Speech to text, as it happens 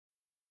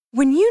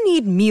When you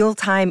need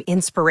mealtime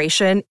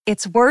inspiration,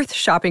 it's worth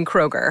shopping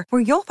Kroger,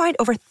 where you'll find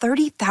over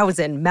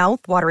 30,000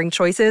 mouth-watering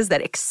choices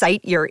that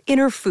excite your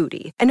inner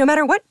foodie. And no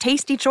matter what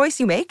tasty choice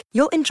you make,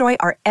 you'll enjoy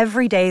our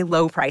everyday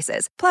low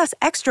prices, plus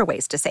extra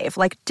ways to save,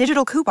 like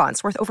digital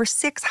coupons worth over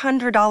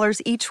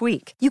 $600 each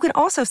week. You can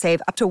also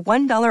save up to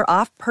 $1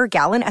 off per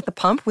gallon at the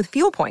pump with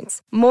fuel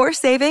points. More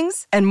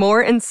savings and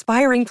more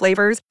inspiring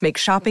flavors make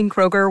shopping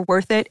Kroger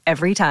worth it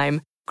every time.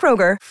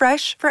 Kroger,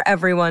 fresh for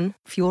everyone.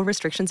 Fuel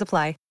restrictions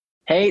apply.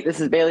 Hey, this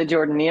is Bailey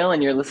Jordan Neal,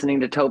 and you're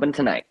listening to Tobin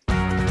Tonight.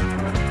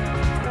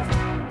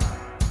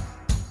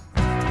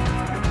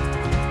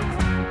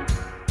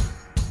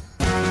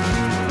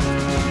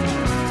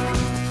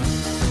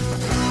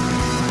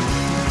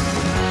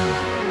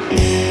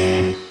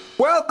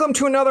 Welcome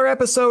to another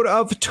episode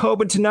of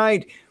Tobin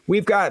Tonight.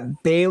 We've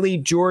got Bailey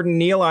Jordan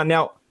Neal on.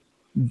 Now,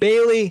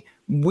 Bailey,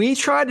 we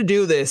tried to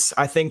do this,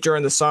 I think,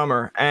 during the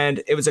summer,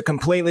 and it was a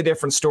completely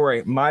different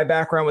story. My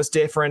background was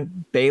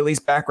different. Bailey's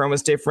background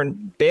was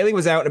different. Bailey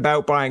was out and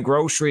about buying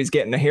groceries,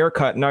 getting a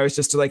haircut, and I was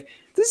just like,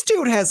 this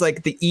dude has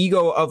like the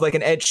ego of like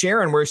an Ed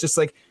Sheeran, where it's just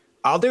like,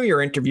 I'll do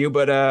your interview,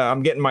 but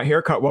I'm getting my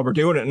haircut while we're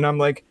doing it. And I'm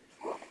like,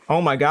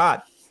 oh my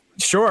God,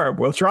 sure,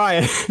 we'll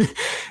try it.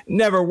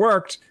 Never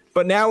worked,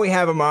 but now we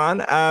have him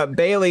on.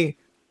 Bailey,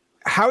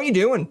 how are you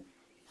doing?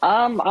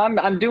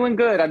 I'm doing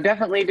good. I'm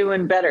definitely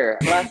doing better.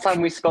 Last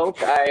time we spoke,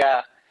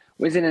 I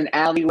was in an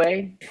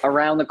alleyway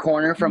around the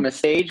corner from a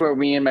stage where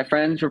me and my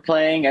friends were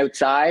playing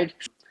outside.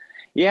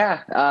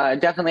 Yeah,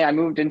 definitely. I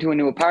moved into a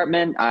new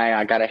apartment.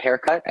 I got a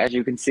haircut, as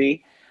you can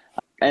see,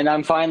 and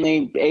I'm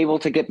finally able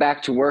to get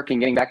back to work and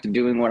getting back to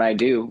doing what I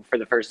do for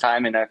the first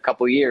time in a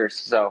couple years.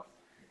 So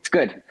it's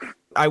good.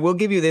 I will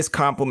give you this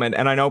compliment,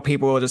 and I know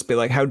people will just be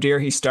like, how dare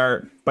he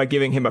start by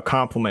giving him a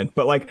compliment?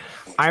 But like,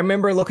 I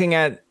remember looking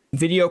at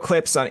video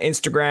clips on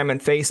Instagram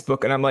and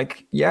Facebook, and I'm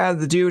like, yeah,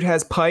 the dude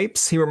has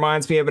pipes. He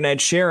reminds me of an Ed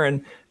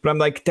Sheeran, but I'm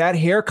like, that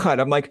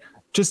haircut, I'm like,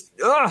 just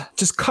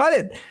cut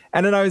it.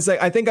 And then I was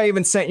like, I think I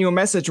even sent you a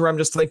message where I'm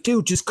just like,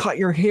 dude, just cut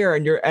your hair.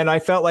 And I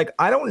felt like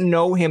I don't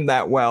know him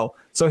that well.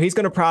 So he's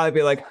going to probably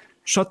be like,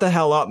 shut the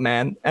hell up,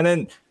 man. And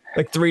then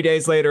like 3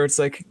 days later, it's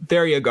like,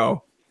 there you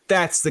go.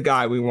 That's the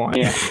guy we want.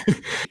 Yeah.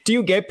 Do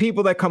you get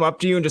people that come up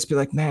to you and just be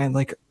like, man,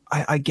 like,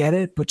 I get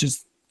it, but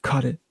just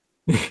cut it?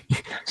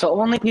 So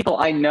only people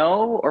I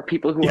know or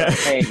people who are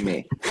paying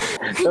me.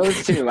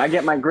 Those two. I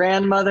get my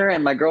grandmother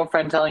and my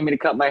girlfriend telling me to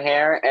cut my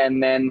hair,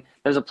 and then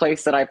there's a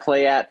place that I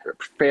play at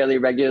fairly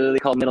regularly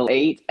called Middle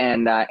 8,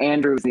 and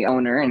Andrew's the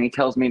owner, and he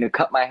tells me to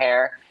cut my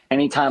hair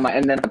anytime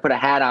and then I put a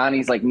hat on.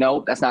 He's like,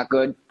 nope, that's not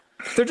good.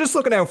 They're just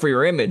looking out for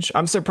your image.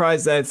 I'm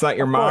surprised that it's not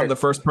your mom, the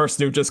first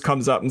person who just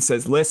comes up and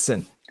says,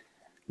 listen,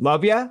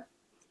 love ya,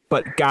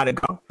 but gotta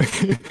go.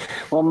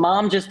 Well,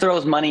 mom just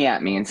throws money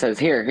at me and says,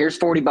 here's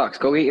 $40.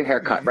 Go get your hair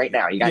cut right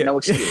now. You got no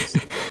excuse.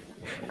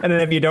 And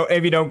then if you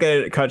don't get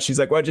it cut, she's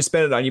like, what'd you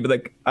spend it on? You'd be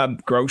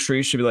like,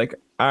 groceries. She'd be like,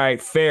 all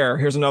right, fair.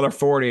 Here's another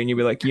 40. And you'd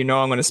be like, I'm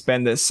going to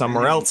spend this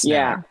somewhere else now.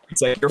 Yeah.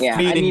 It's like you're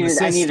feeding the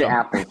system. I need an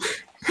apple.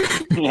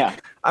 Yeah.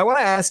 I want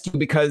to ask you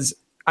because,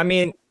 I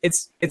mean,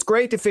 it's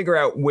great to figure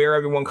out where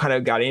everyone kind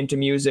of got into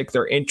music,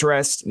 their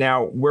interest.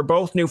 Now, we're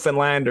both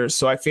Newfoundlanders,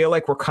 so I feel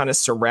like we're kind of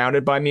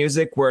surrounded by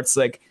music where it's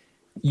like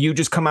you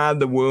just come out of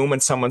the womb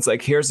and someone's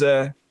like, here's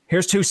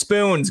 2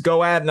 spoons,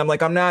 go at it. And I'm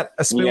like, I'm not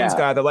a spoons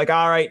guy. They're like,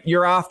 all right,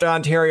 you're off to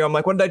Ontario. I'm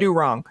like, what did I do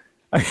wrong?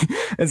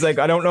 It's like,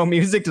 I don't know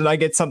music. Did I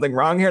get something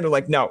wrong here? They're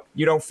like, no,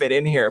 you don't fit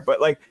in here. But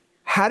like,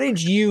 how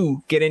did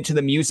you get into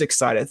the music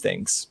side of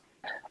things?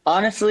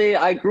 Honestly,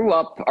 I grew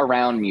up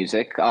around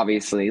music,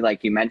 obviously,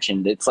 like you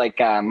mentioned. It's like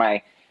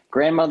my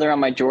grandmother on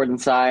my Jordan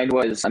side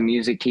was a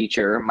music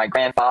teacher. My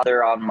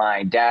grandfather on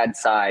my dad's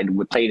side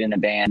played in a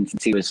band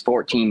since he was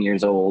 14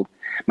 years old.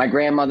 My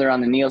grandmother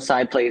on the Neal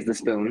side plays the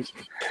spoons.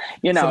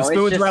 So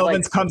spoons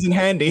relevance comes in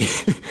handy.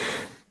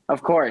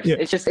 Of course. Yeah.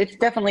 It's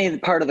definitely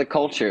part of the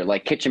culture,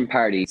 like kitchen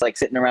parties, like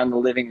sitting around the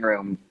living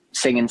room,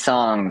 singing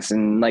songs.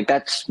 And like,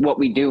 that's what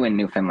we do in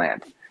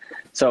Newfoundland.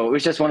 So it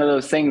was just one of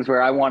those things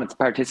where I wanted to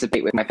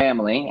participate with my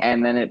family,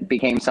 and then it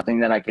became something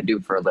that I could do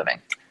for a living.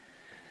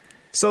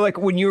 So like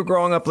when you were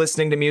growing up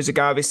listening to music,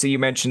 obviously you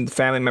mentioned the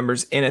family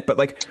members in it, but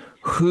like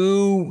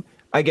who,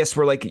 I guess,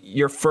 were like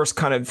your first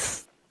kind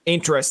of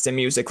interest in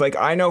music? Like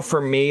I know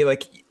for me,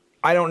 like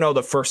I don't know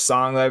the first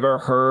song I ever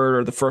heard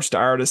or the first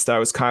artist that I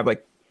was kind of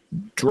like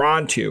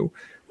drawn to,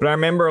 but I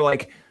remember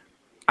like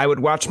I would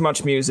watch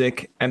Much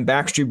Music and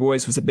Backstreet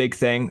Boys was a big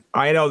thing.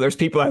 I know there's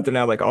people out there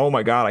now like, oh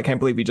my God, I can't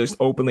believe you just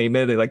openly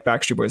admitted like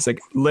Backstreet Boys. Like,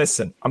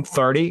 listen, I'm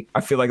 30.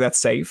 I feel like that's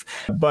safe.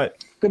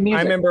 But I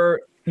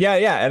remember, yeah.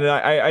 And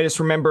I just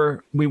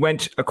remember we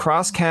went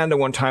across Canada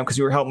one time because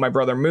we were helping my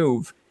brother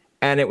move.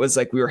 And it was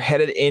like we were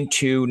headed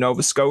into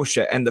Nova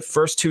Scotia. And the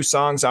first 2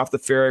 songs off the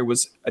ferry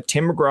was a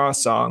Tim McGraw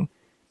song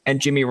and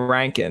Jimmy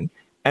Rankin.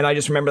 And I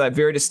just remember that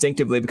very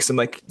distinctively because I'm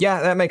like,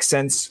 yeah, that makes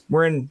sense.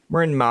 We're in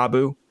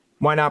Mabu.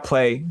 Why not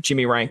play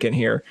Jimmy Rankin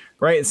here,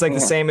 right? It's like the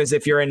same as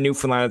if you're in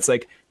Newfoundland. It's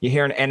like you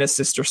hear an Ennis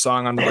Sister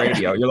song on the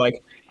radio. You're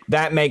like,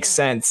 that makes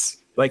sense.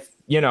 Like,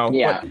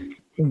 Yeah. But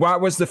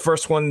what was the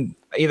first one,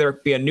 either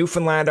be a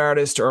Newfoundland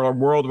artist or a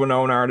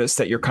world-renowned artist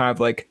that you're kind of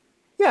like,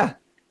 yeah,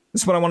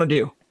 this is what I want to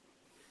do?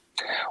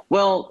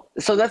 Well,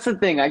 so that's the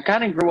thing. I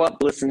kind of grew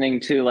up listening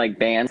to like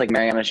bands like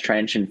Mariana's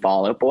Trench and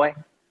Fall Out Boy.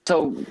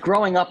 So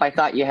growing up, I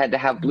thought you had to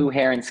have blue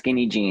hair and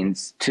skinny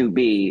jeans to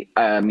be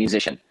a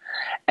musician.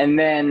 And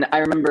then I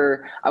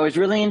remember I was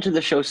really into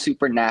the show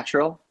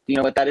Supernatural. Do you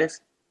know what that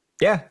is?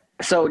 Yeah.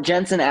 So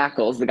Jensen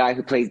Ackles, the guy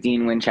who plays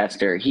Dean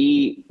Winchester,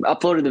 he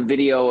uploaded a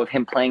video of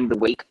him playing The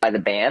Wake by the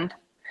band.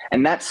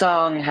 And that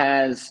song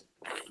has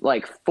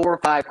like 4 or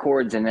 5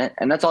 chords in it.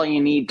 And that's all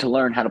you need to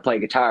learn how to play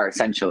guitar,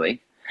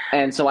 essentially.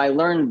 And so I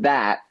learned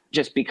that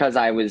just because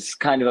I was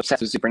kind of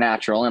obsessed with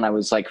Supernatural and I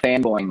was like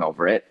fanboying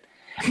over it.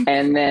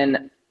 And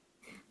then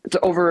it's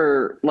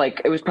over,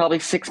 like, it was probably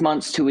 6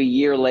 months to a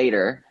year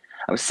later,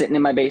 I was sitting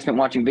in my basement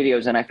watching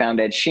videos and I found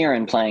Ed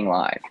Sheeran playing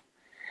live.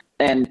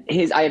 And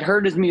I had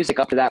heard his music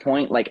up to that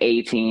point, like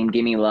A-Team,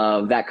 Gimme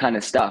Love, that kind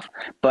of stuff.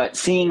 But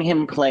seeing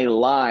him play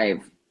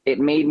live, it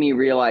made me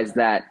realize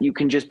that you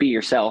can just be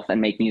yourself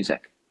and make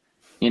music.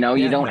 You know,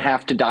 you don't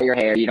have to dye your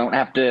hair. You don't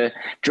have to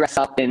dress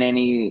up in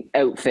any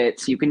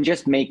outfits. You can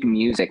just make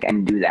music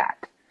and do that.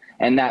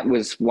 And that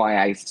was why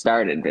I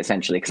started,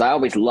 essentially, because I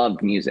always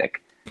loved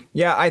music.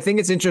 Yeah, I think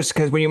it's interesting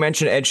because when you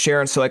mentioned Ed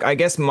Sheeran, so like I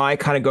guess my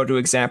kind of go-to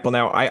example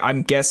now,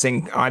 I'm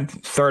guessing I'm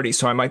 30,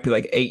 so I might be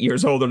like 8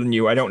 years older than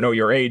you. I don't know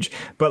your age,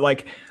 but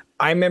like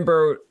I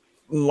remember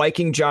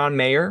liking John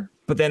Mayer,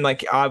 but then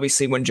like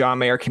obviously when John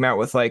Mayer came out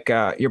with like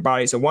Your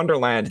Body's a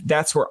Wonderland,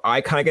 that's where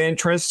I kind of get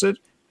interested.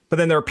 But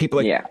then there are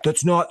people like,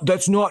 that's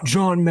not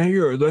John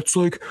Mayer. That's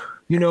like,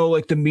 you know,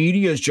 like the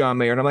media's John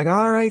Mayer. And I'm like,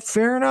 all right,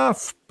 fair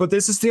enough. But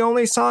this is the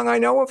only song I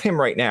know of him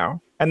right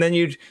now. And then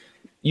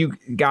you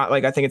got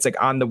like, I think it's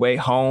like On the Way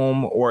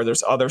Home, or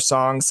there's other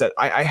songs that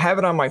I have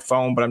it on my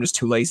phone, but I'm just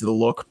too lazy to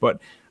look. But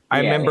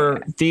I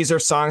remember these are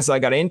songs that I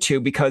got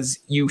into because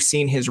you've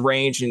seen his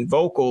range in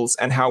vocals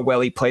and how well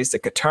he plays the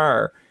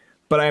guitar.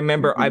 But I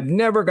remember I've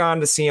never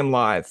gone to see him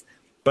live.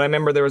 But I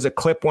remember there was a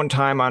clip one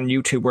time on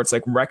YouTube where it's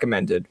like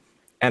recommended.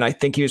 And I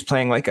think he was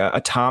playing like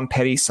a Tom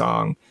Petty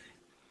song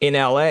in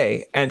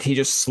LA, and he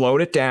just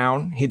slowed it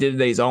down. He did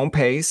it at his own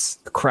pace.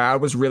 The crowd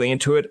was really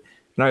into it.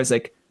 And I was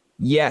like,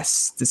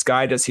 yes, this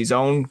guy does his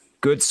own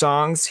good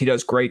songs. He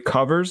does great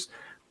covers,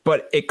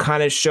 but it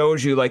kind of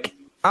shows you like,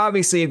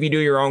 obviously if you do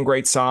your own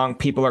great song,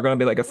 people are going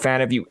to be like a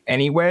fan of you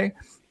anyway.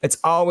 It's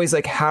always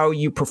like how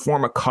you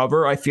perform a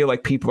cover. I feel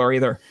like people are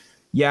either,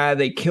 yeah,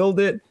 they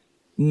killed it.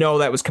 No,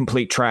 that was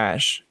complete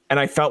trash. And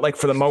I felt like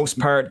for the most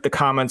part, the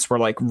comments were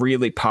like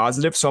really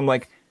positive. So I'm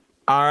like,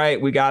 all right,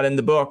 we got in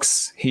the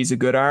books. He's a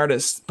good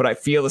artist. But I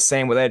feel the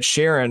same with Ed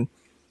Sheeran,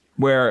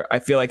 where I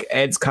feel like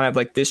Ed's kind of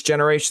like this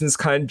generation's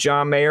kind of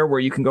John Mayer, where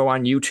you can go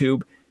on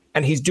YouTube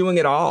and he's doing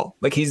it all.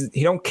 Like he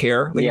don't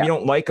care. Like if you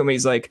don't like him,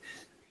 he's like,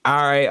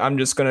 all right, I'm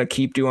just going to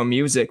keep doing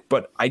music.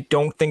 But I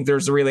don't think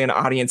there's really an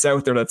audience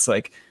out there that's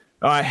like,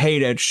 oh, I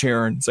hate Ed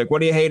Sheeran. It's like,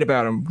 what do you hate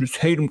about him? Just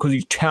hate him because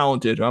he's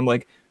talented. I'm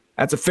like,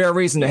 that's a fair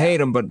reason to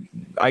hate him, but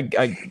I'm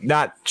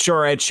not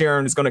sure Ed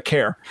Sheeran is going to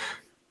care.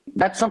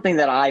 That's something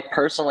that I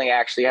personally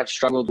actually have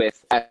struggled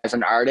with as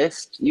an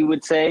artist, you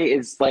would say,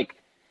 is like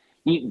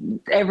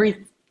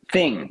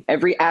everything,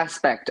 every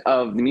aspect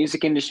of the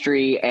music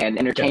industry and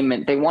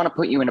entertainment, they want to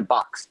put you in a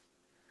box.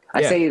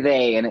 I say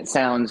they, and it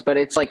sounds, but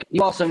it's like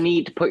you also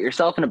need to put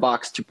yourself in a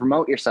box to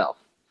promote yourself.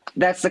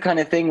 That's the kind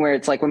of thing where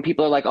it's like when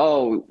people are like,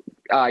 oh,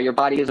 Your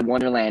Body is a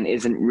Wonderland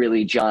isn't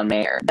really John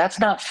Mayer. That's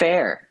not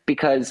fair,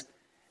 because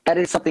that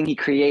is something he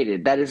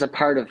created. That is a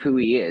part of who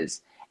he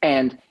is.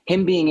 And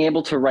him being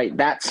able to write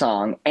that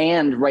song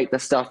and write the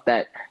stuff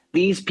that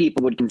these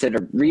people would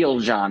consider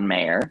real John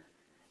Mayer,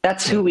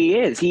 that's who he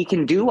is. He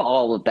can do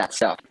all of that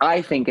stuff.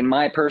 I think, in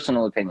my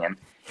personal opinion,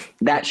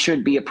 that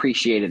should be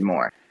appreciated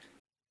more.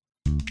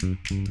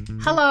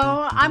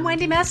 Hello, I'm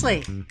Wendy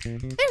Mesley.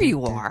 There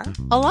you are.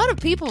 A lot of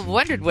people have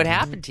wondered what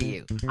happened to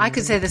you. I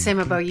could say the same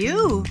about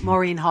you,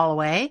 Maureen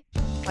Holloway.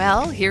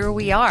 Well, here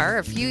we are,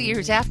 a few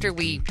years after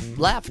we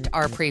left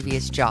our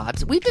previous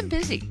jobs. We've been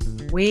busy.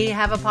 We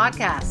have a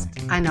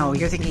podcast. I know,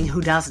 you're thinking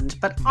who doesn't,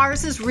 but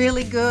ours is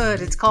really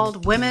good. It's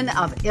called Women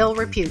of Ill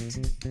Repute.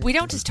 We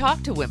don't just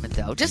talk to women,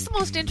 though, just the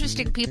most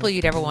interesting people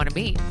you'd ever want to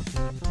meet.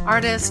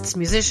 Artists,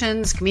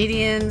 musicians,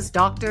 comedians,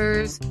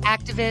 doctors,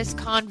 activists,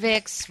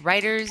 convicts,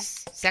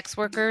 writers, sex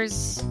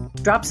workers.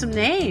 Drop some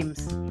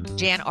names.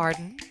 Jan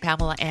Arden,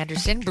 Pamela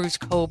Anderson, Bruce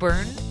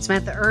Coburn,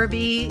 Samantha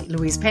Irby,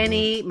 Louise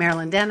Penny,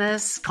 Marilyn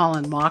Dennis,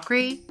 Colin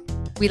Mockery.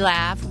 We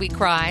laugh, we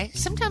cry,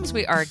 sometimes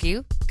we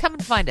argue. Come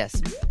and find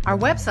us. Our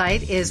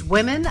website is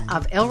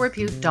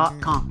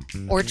womenofillrepute.com.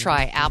 Or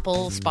try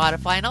Apple,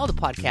 Spotify, and all the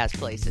podcast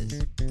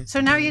places.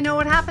 So now you know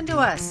what happened to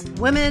us.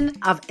 Women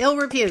of Ill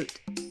Repute.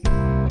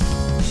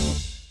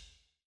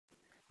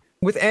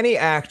 With any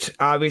act,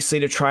 obviously,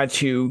 to try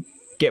to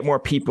get more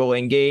people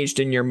engaged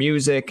in your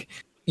music,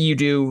 you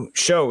do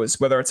shows,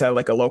 whether it's at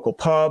like a local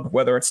pub,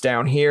 whether it's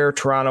down here,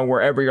 Toronto,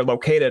 wherever you're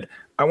located.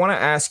 I want to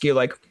ask you,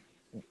 like,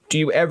 do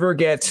you ever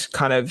get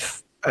kind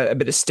of a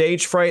bit of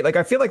stage fright? Like,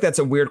 I feel like that's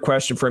a weird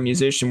question for a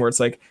musician where it's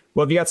like,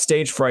 well, if you got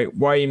stage fright,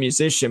 why are you a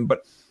musician?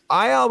 But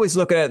I always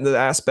look at it in the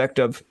aspect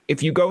of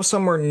if you go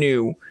somewhere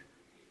new,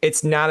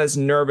 it's not as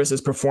nervous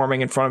as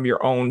performing in front of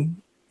your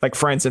own like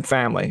friends and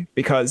family,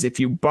 because if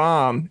you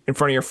bomb in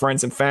front of your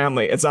friends and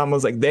family, it's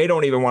almost like they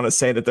don't even want to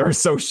say that they're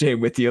associated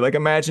with you. Like,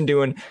 imagine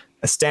doing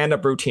a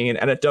stand-up routine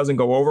and it doesn't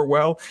go over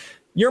well.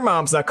 Your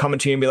mom's not coming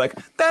to you and be like,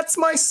 that's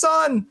my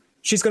son.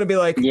 She's going to be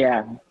like,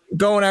 Yeah.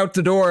 going out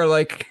the door,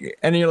 like,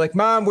 and you're like,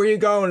 Mom, where you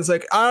going? It's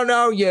like, I don't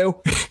know,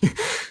 you.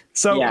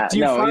 So Yeah, do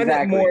you no, find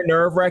exactly. it more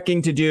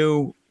nerve-wracking to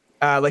do,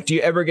 like, do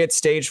you ever get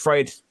stage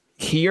fright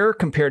here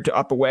compared to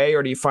up away,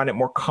 or do you find it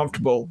more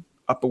comfortable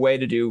up away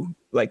to do,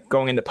 like,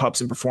 going into pubs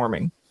and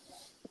performing?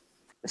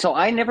 So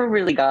I never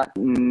really got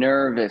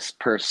nervous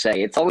per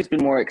se. It's always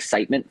been more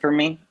excitement for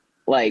me.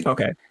 Like,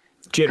 Okay.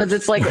 because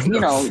it's like, you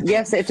know,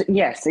 yes,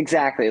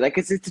 exactly. Like,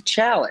 it's a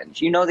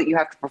challenge. You know that you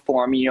have to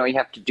perform, you know, you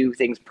have to do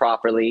things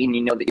properly, and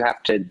you know that you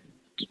have to,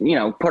 you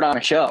know, put on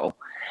a show.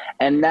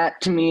 And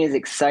that to me is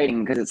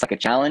exciting because it's like a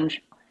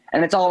challenge.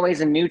 And it's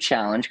always a new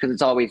challenge because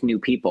it's always new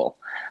people.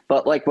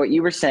 But like what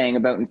you were saying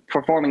about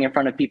performing in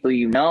front of people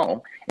you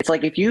know, it's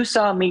like if you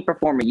saw me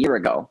perform a year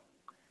ago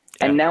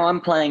and now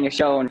I'm playing a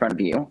show in front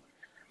of you,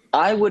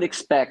 I would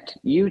expect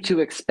you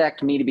to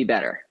expect me to be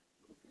better.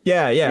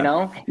 Yeah. You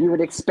know, you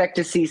would expect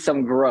to see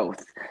some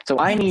growth. So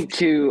I need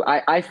to,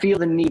 I feel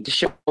the need to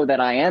show that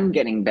I am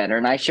getting better.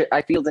 And I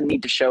feel the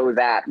need to show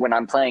that when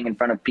I'm playing in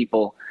front of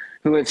people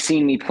who have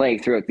seen me play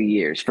throughout the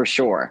years, for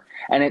sure.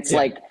 And it's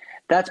like,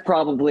 that's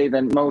probably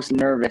the most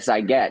nervous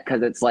I get,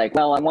 because it's like,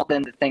 well, I want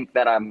them to think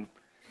that I'm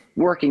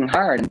working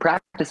hard and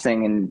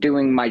practicing and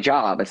doing my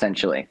job,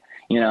 essentially,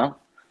 you know?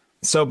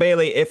 So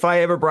Bailey, if I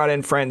ever brought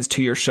in friends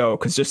to your show,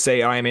 because just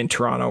say I'm in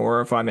Toronto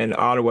or if I'm in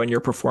Ottawa and you're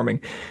performing,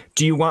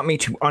 do you want me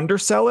to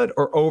undersell it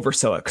or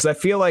oversell it? Because I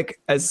feel like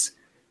as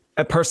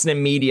a person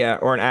in media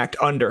or an act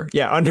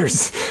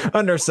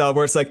undersell,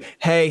 where it's like,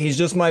 hey, he's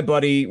just my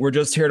buddy. We're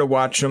just here to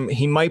watch him.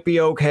 He might be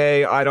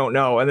okay. I don't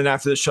know. And then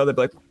after the show, they'd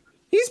be like,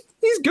 he's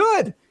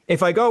good.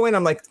 If I go in,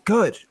 I'm like,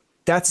 good.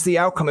 That's the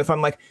outcome. If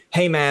I'm like,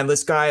 hey man,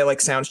 this guy like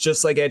sounds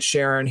just like Ed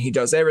Sheeran. He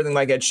does everything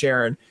like Ed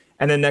Sheeran.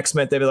 And then next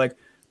minute they'd be like,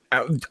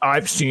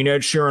 I've seen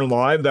Ed Sheeran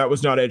live. That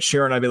was not Ed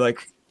Sheeran. I'd be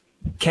like,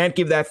 can't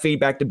give that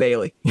feedback to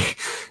Bailey.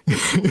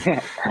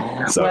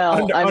 So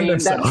well, I mean,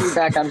 that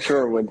feedback I'm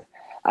sure would.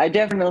 I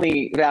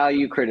definitely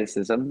value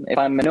criticism. If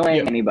I'm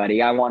annoying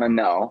anybody, I want to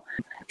know.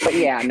 But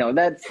yeah, no,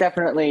 that's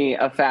definitely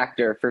a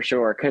factor for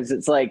sure. Because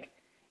it's like,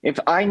 if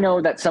I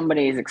know that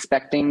somebody is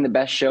expecting the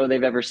best show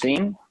they've ever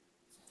seen,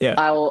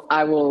 I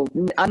will.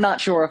 I'm not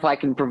sure if I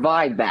can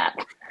provide that.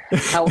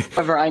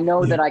 However, I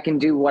know that I can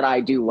do what I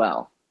do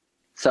well.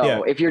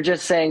 So if you're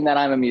just saying that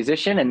I'm a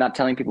musician and not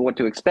telling people what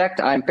to expect,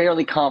 I'm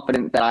fairly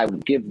confident that I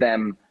would give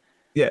them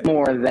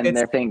more than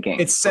they're thinking.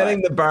 It's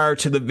setting the bar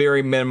to the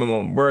very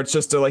minimum, where it's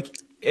just like,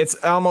 it's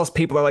almost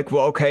people are like,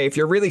 well, okay, if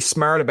you're really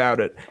smart about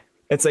it,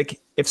 it's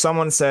like if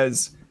someone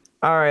says,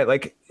 all right,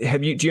 like,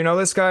 do you know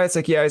this guy? It's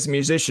like, yeah, he's a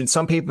musician.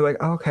 Some people are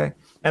like, oh, okay.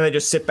 And they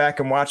just sit back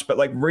and watch. But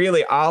like,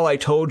 really, all I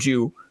told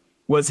you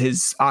was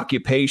his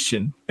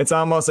occupation. It's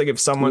almost like if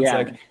someone's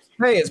like,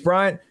 hey, is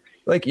Brian,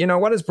 like, you know,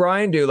 what does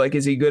Brian do? Like,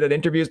 is he good at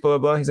interviews? Blah,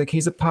 blah, blah. He's like,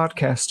 he's a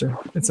podcaster.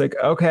 It's like,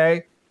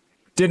 okay.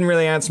 Didn't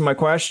really answer my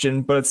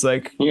question, but it's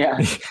like,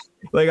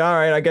 like, all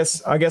right, I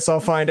guess I'll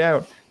find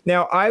out.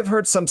 Now, I've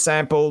heard some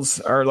samples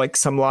or like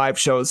some live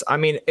shows. I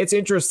mean, it's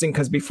interesting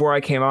because before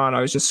I came on,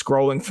 I was just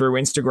scrolling through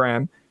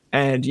Instagram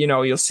and, you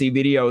know, you'll see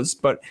videos.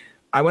 But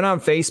I went on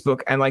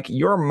Facebook and like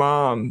your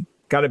mom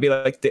got to be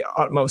like the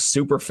utmost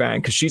super fan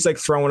because she's like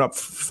throwing up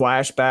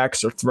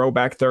flashbacks or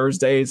throwback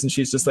Thursdays. And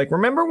she's just like,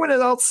 remember when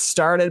it all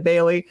started,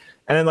 Bailey?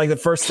 And then like the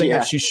first thing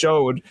that she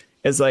showed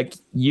is like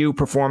you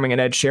performing an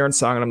Ed Sheeran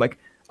song. And I'm like,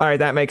 all right,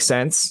 that makes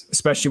sense,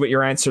 especially with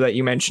your answer that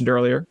you mentioned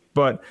earlier.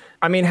 But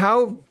I mean,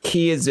 how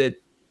key is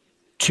it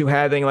to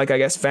having, like, I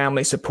guess,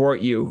 family support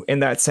you in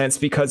that sense?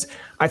 Because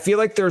I feel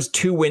like there's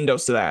two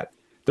windows to that.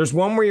 There's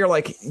one where you're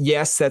like,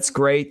 yes, that's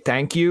great,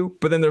 thank you.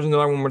 But then there's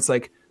another one where it's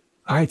like,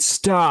 all right,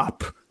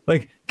 stop.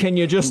 Like, can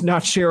you just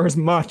not share as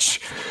much?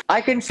 I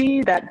can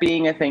see that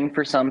being a thing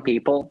for some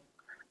people.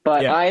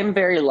 But I am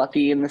very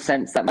lucky in the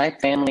sense that my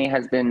family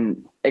has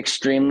been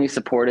extremely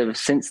supportive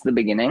since the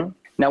beginning.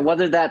 Now,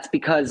 whether that's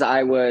because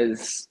I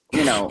was,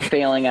 you know,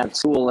 failing at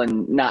school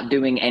and not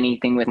doing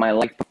anything with my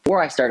life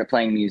before I started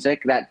playing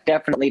music, that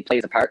definitely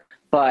plays a part.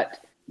 But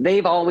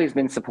they've always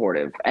been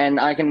supportive. And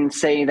I can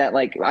say that,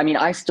 like, I mean,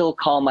 I still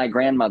call my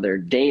grandmother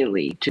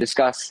daily to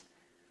discuss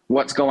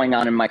what's going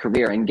on in my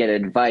career and get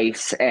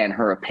advice and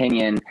her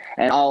opinion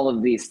and all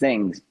of these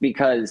things.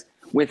 Because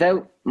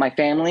without my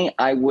family,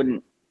 I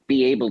wouldn't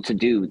be able to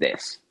do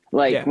this.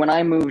 Like, when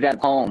I moved at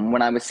home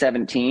when I was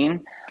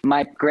 17,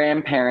 my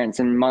grandparents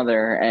and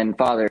mother and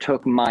father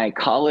took my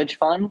college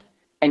fund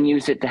and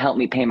used it to help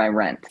me pay my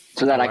rent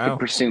so that I could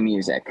pursue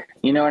music.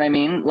 You know what I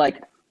mean?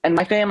 Like, and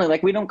my family,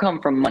 like, we don't come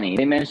from money.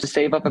 They managed to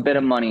save up a bit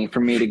of money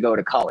for me to go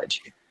to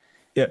college.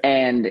 Yeah.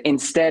 And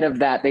instead of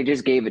that, they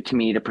just gave it to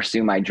me to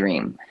pursue my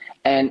dream.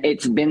 And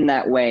it's been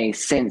that way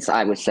since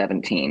I was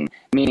 17,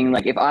 meaning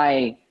like if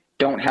I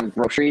don't have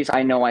groceries,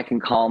 I know I can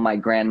call my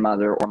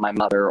grandmother or my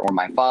mother or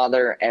my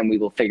father and we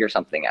will figure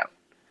something out.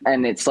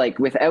 And it's like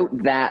without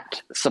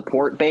that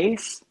support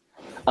base,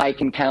 I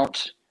can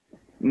count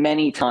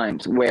many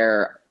times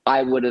where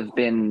I would have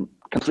been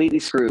completely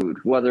screwed,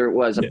 whether it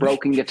was a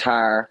broken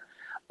guitar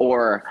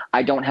or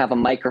I don't have a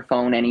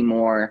microphone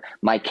anymore,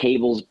 my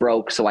cable's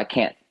broke so I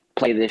can't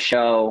play this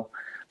show.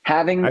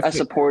 Having a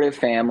supportive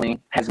family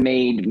has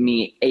made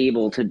me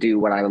able to do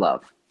what I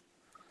love.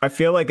 I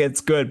feel like it's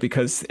good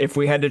because if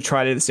we had to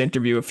try this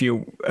interview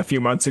a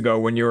few months ago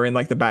when you were in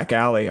like the back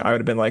alley, I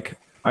would have been like,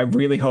 I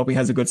really hope he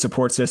has a good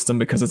support system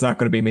because it's not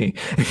going to be me.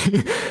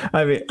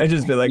 I mean, I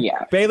just be like,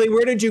 Bailey,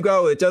 where did you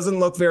go? It doesn't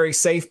look very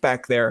safe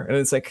back there. And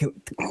it's like,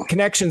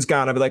 connection's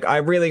gone. I'd be like, I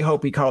really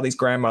hope he called his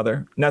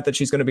grandmother. Not that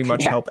she's going to be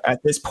much help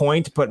at this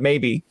point, but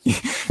maybe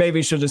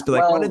she'll just be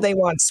like, what did they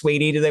want,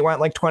 sweetie? Do they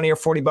want like 20 or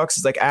 40 bucks?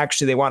 It's like,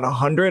 actually, they want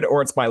 100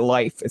 or it's my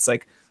life. It's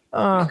like,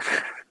 how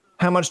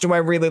much do I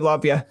really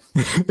love you?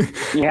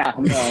 Yeah,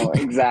 no,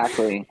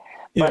 exactly.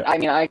 But I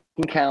mean, I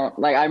can count,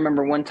 like, I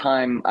remember one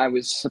time I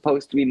was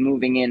supposed to be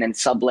moving in and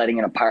subletting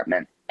an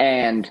apartment.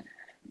 And,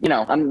 you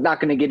know, I'm not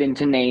going to get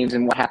into names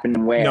and what happened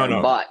and where,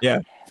 but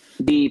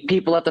the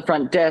people at the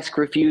front desk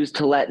refused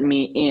to let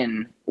me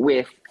in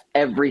with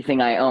everything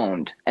I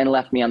owned and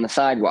left me on the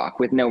sidewalk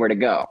with nowhere to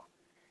go.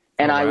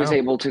 And I was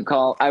able to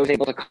call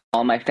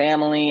my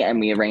family and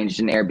we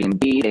arranged an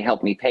Airbnb. They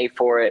helped me pay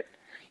for it.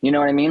 You know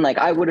what I mean? Like,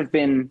 I would have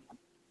been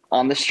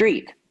on the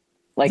street.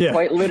 Like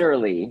quite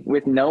literally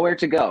with nowhere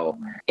to go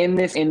in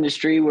this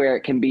industry where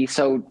it can be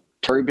so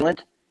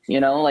turbulent, you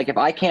know, like if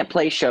I can't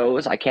play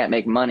shows, I can't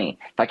make money.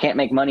 If I can't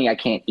make money, I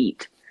can't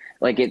eat.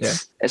 Like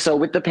so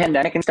with the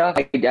pandemic and stuff,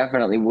 I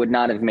definitely would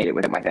not have made it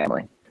without my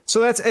family.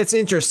 So it's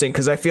interesting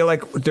because I feel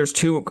like there's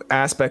two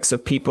aspects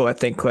of people. I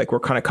think like we're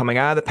kind of coming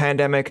out of the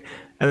pandemic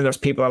and then there's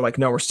people that are like,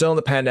 no, we're still in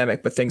the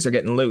pandemic, but things are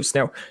getting loose.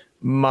 Now,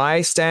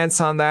 my stance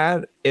on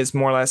that is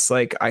more or less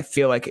like, I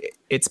feel like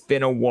it's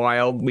been a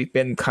while. We've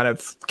been kind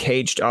of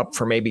caged up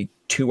for maybe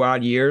 2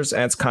 odd years.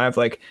 And it's kind of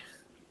like,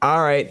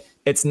 all right,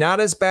 it's not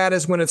as bad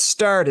as when it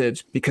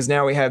started because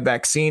now we have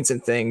vaccines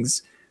and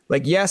things.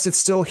 Like, yes, it's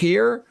still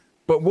here,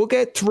 but we'll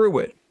get through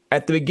it.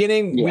 At the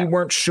beginning, we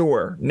weren't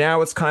sure.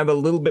 Now it's kind of a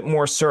little bit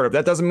more assertive.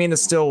 That doesn't mean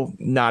it's still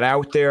not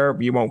out there.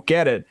 You won't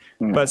get it,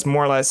 but it's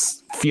more or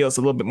less feels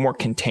a little bit more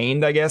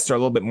contained, I guess, or a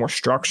little bit more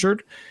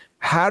structured.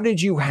 How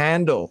did you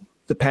handle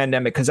the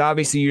pandemic? Because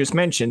obviously you just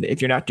mentioned if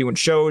you're not doing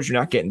shows, you're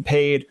not getting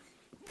paid,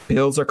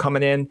 bills are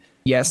coming in.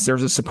 Yes,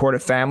 there's a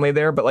supportive family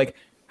there, but like,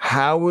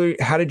 how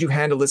did you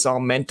handle this all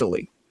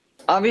mentally?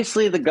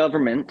 Obviously, the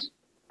government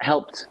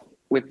helped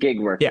with gig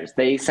workers. Yeah.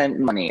 They sent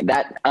money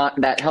that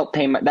helped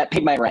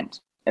paid my rent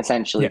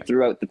essentially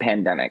throughout the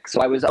pandemic. So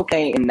I was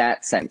okay in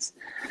that sense.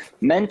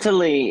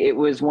 Mentally, it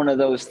was one of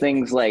those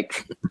things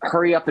like,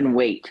 hurry up and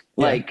wait.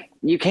 Like,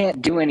 you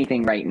can't do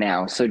anything right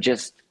now, so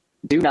just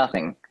do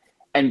nothing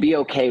and be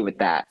okay with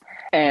that.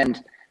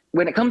 And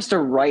when it comes to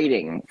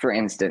writing, for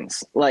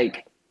instance,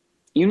 like,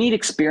 you need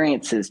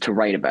experiences to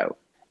write about.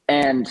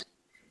 And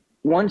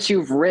once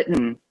you've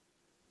written,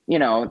 you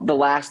know, the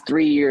last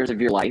 3 years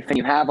of your life and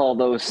you have all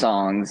those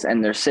songs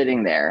and they're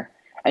sitting there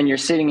and you're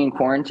sitting in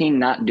quarantine,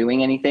 not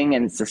doing anything,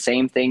 and it's the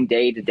same thing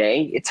day to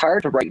day, it's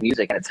hard to write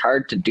music and it's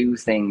hard to do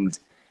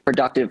things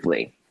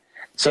productively.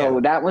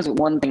 So that was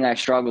one thing I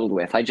struggled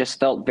with. I just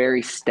felt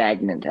very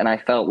stagnant and I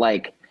felt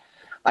like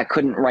I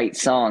couldn't write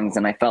songs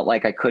and I felt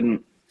like I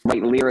couldn't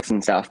write lyrics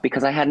and stuff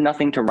because I had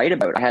nothing to write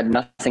about. I had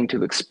nothing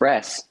to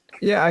express.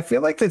 Yeah, I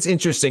feel like that's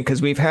interesting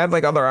because we've had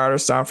like other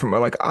artists on from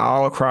like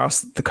all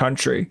across the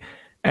country.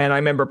 And I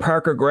remember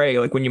Parker Gray,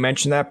 like when you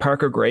mentioned that,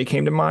 Parker Gray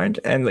came to mind,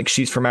 and like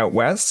she's from out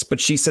west,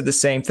 but she said the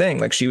same thing.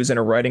 Like she was in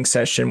a writing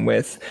session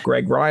with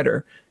Greg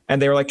Ryder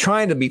and they were like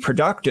trying to be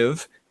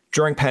productive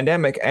during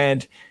pandemic.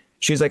 And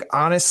she's like,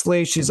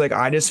 honestly, she's like,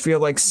 I just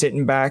feel like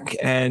sitting back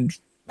and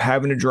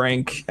having a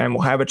drink and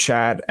we'll have a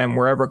chat and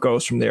wherever it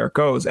goes from there, it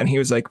goes. And he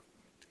was like,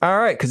 all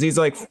right. Cause he's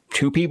like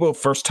two people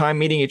first time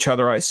meeting each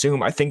other. I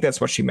assume, I think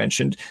that's what she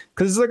mentioned.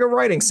 Cause it's like a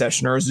writing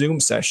session or a Zoom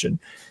session.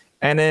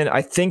 And then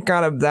I think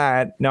out of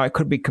that, now I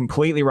could be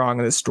completely wrong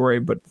in this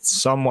story, but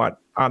somewhat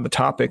on the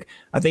topic,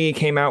 I think he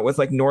came out with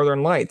like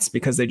Northern Lights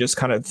because they just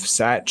kind of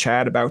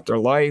chat about their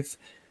life.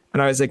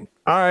 And I was like,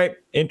 all right,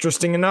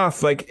 interesting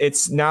enough. Like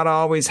it's not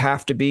always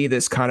have to be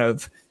this kind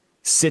of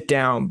sit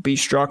down, be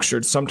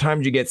structured.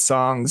 Sometimes you get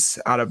songs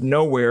out of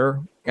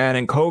nowhere. And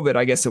in COVID,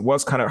 I guess it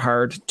was kind of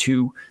hard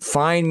to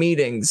find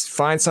meetings,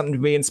 find something to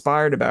be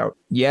inspired about.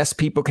 Yes,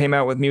 people came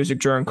out with music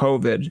during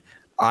COVID.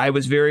 I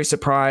was very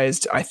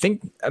surprised. I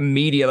think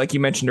media, like you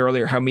mentioned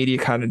earlier, how media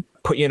kind of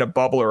put you in a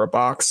bubble or a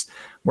box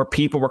where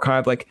people were kind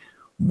of like,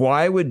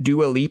 why would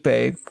Dua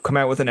Lipa come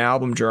out with an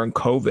album during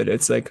COVID?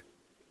 It's like,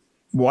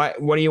 what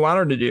do you want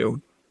her to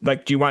do?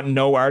 Like, do you want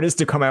no artist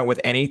to come out with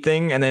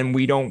anything and then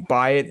we don't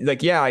buy it?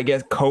 Like, yeah, I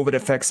guess COVID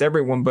affects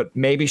everyone, but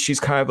maybe she's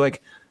kind of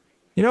like,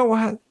 you know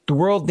what? The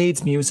world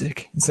needs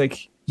music. It's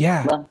like,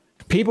 yeah,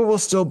 people will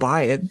still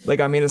buy it. Like,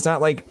 I mean, it's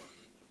not like,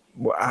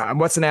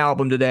 what's an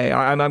album today?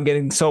 I'm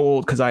getting so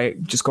old because I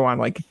just go on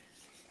like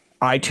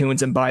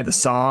iTunes and buy the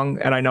song,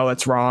 and I know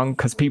that's wrong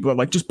because people are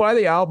like, just buy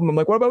the album. I'm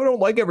like, what about I don't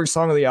like every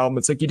song of the album?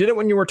 It's like, you did it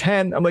when you were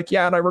 10. I'm like,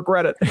 yeah, and I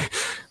regret it.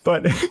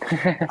 But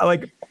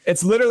like,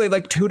 it's literally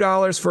like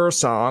 $2 for a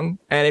song,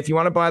 and if you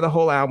want to buy the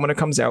whole album when it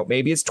comes out,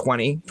 maybe it's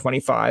 20,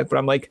 25. But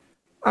I'm like,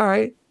 all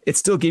right, it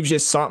still gives you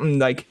something.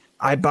 Like,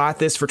 I bought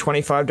this for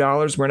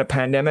 $25. We're in a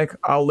pandemic.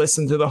 I'll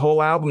listen to the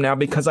whole album now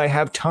because I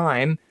have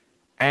time.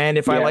 And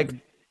if I like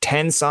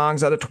 10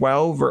 songs out of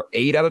 12 or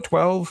 8 out of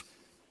 12,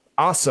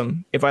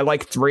 awesome. If I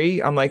like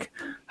 3, I'm like,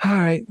 all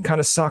right, kind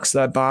of sucks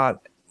that I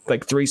bought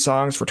like 3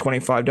 songs for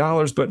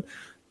 $25, but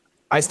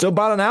I still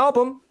bought an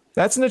album.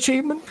 That's an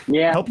achievement.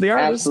 Yeah, help the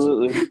artist.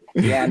 Absolutely.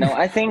 Yeah, no,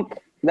 I think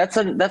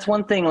that's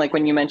one thing. Like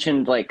when you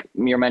mentioned like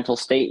your mental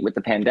state with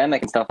the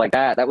pandemic and stuff like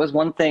that, that was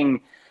one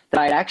thing that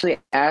I'd actually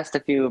asked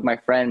a few of my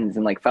friends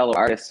and like fellow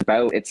artists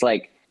about. It's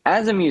like,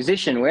 as a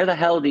musician, where the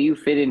hell do you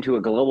fit into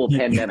a global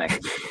pandemic?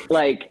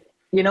 Like,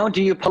 you know,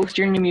 do you post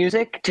your new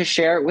music to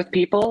share it with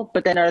people?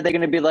 But then are they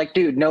going to be like,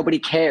 dude, nobody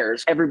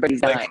cares.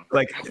 Everybody's dying.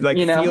 Like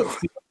you know,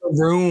 feel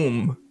the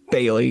room,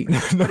 Bailey.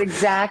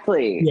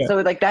 Exactly. Yeah. So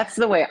like, that's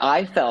the way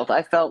I felt.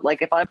 I felt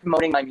like if I'm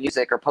promoting my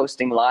music or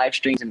posting live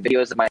streams and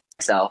videos of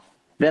myself,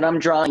 then I'm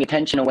drawing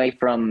attention away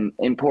from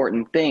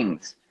important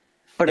things.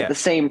 But at the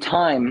same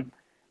time,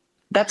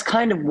 that's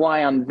kind of why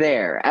I'm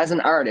there. As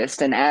an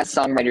artist and as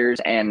songwriters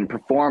and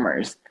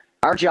performers,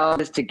 our job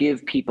is to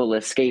give people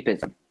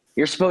escapism.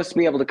 You're supposed to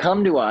be able to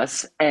come to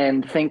us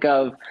and think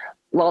of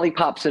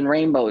lollipops and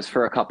rainbows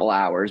for a couple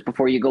hours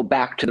before you go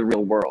back to the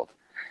real world.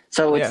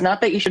 So it's not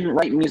that you shouldn't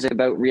write music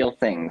about real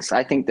things.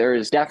 I think there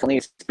is definitely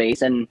a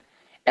space. And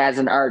as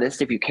an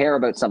artist, if you care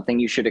about something,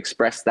 you should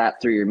express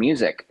that through your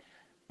music.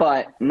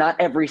 But not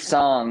every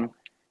song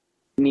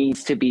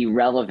needs to be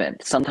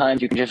relevant.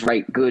 Sometimes you can just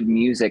write good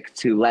music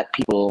to let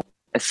people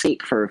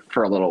escape for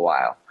a little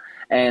while.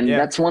 And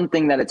that's one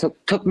thing that it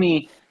took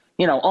me,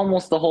 you know,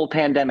 almost the whole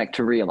pandemic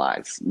to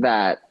realize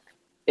that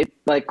it,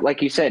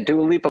 like you said,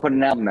 Dua Lipa put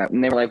an album out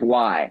and they were like,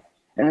 why?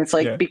 And it's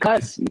like,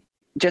 because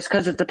just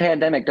because it's a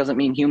pandemic doesn't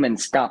mean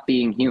humans stop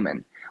being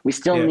human. We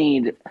still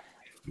need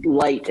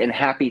light and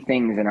happy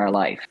things in our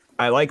life.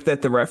 I like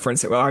that the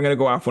reference, well, I'm going to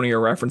go off one of your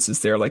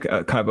references there, like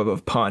a kind of a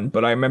pun,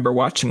 but I remember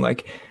watching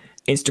like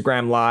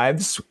Instagram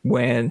lives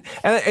when,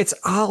 and it's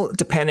all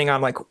depending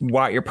on like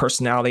what your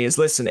personality is.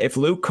 Listen, if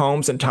Luke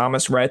Combs and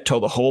Thomas Rhett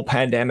told the whole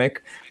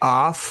pandemic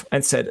off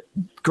and said,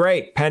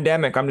 great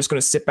pandemic, I'm just going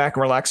to sit back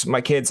and relax with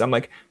my kids, I'm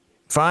like,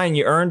 fine,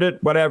 you earned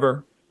it,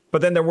 whatever.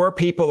 But then there were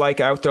people like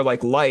out there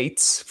like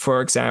Lights,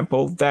 for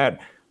example, that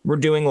were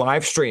doing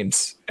live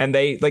streams, and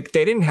they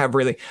didn't have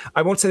really,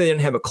 I won't say they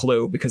didn't have a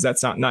clue because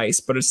that's not nice,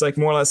 but it's like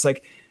more or less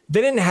like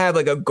they didn't have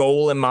like a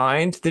goal in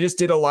mind. They just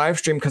did a live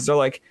stream because they're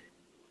like,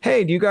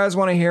 hey, do you guys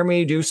want to hear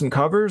me do some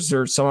covers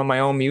or some of my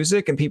own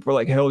music? And people were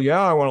like, hell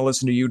yeah, I want to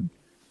listen to you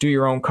do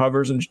your own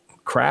covers and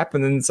crap.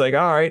 And then it's like,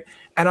 all right.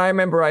 And I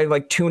remember I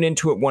like tuned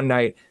into it one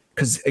night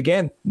because,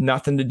 again,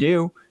 nothing to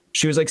do.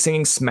 She was like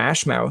singing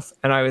Smash Mouth.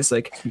 And I was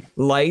like,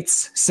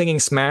 Lights singing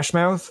Smash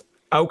Mouth?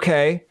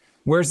 Okay,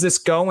 where's this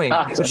going?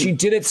 But she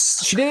did it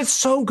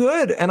so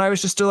good. And I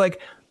was just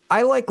like,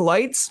 I like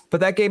Lights, but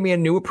that gave me a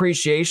new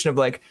appreciation of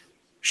like,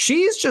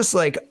 she's just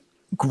like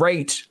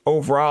great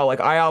overall. Like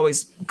I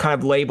always kind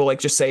of label, like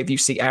just say if you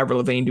see Avril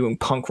Lavigne doing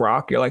punk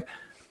rock, you're like,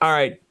 all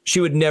right,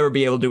 she would never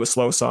be able to do a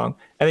slow song.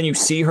 And then you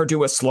see her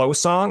do a slow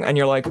song and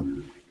you're like,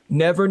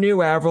 never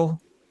knew, Avril.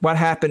 What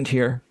happened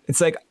here?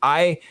 It's like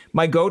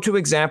my go-to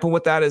example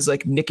with that is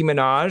like Nicki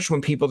Minaj,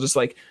 when people just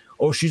like,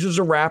 oh, she's just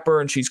a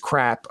rapper and she's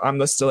crap. I'm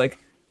just like,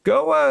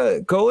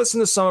 go listen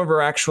to some of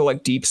her actual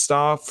like deep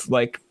stuff.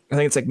 Like I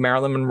think it's like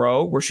Marilyn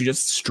Monroe, where she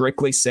just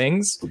strictly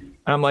sings. And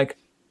I'm like,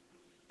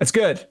 that's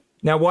good.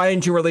 Now, why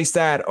didn't you release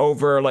that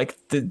over like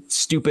the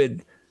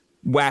stupid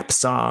WAP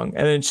song?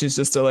 And then she's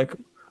just like,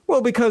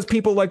 well, because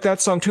people like that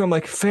song too. I'm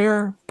like,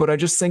 fair, but I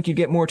just think you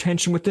get more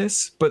attention with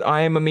this. But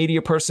I am a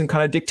media person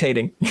kind of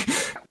dictating.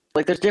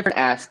 Like there's different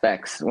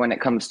aspects when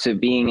it comes to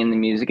being in the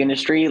music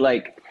industry.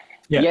 Like,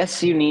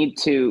 yes, you need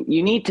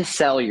to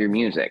sell your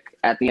music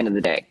at the end of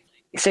the day.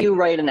 Say you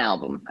write an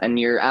album and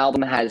your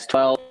album has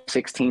 12,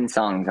 16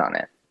 songs on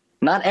it.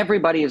 Not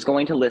everybody is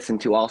going to listen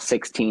to all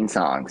 16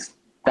 songs.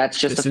 That's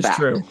just a fact.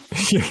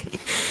 This is true.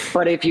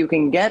 But if you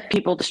can get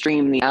people to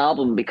stream the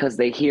album because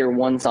they hear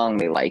one song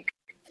they like,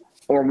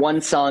 or one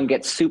song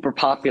gets super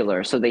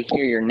popular so they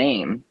hear your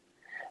name,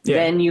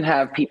 then you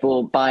have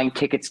people buying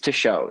tickets to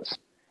shows.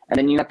 And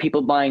then you have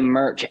people buying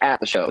merch at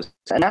the shows.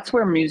 And that's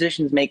where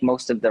musicians make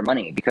most of their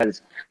money,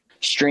 because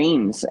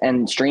streams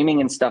and streaming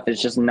and stuff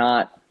is just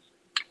not,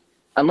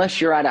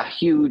 unless you're at a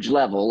huge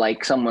level,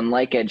 like someone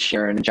like Ed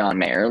Sheeran and John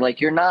Mayer, like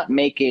you're not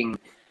making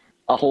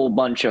a whole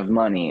bunch of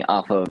money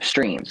off of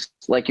streams.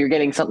 Like you're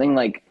getting something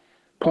like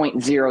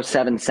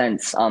 0.07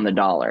 cents on the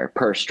dollar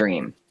per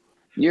stream.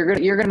 You're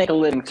gonna make a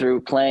living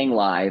through playing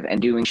live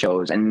and doing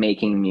shows and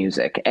making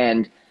music.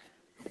 And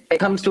it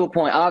comes to a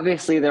point,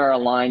 obviously there are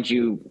lines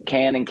you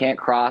can and can't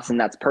cross, and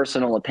that's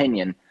personal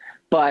opinion.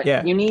 but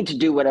Yeah. you need to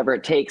do whatever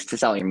it takes to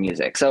sell your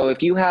music. So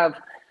if you have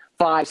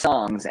 5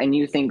 songs and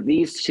you think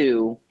these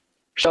 2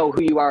 show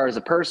who you are as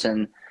a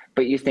person,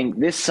 but you think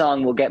this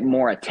song will get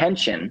more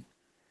attention,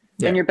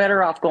 then you're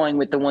better off going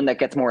with the one that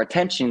gets more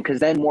attention, because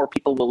then more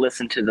people will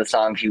listen to the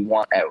songs you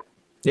want out.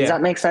 Does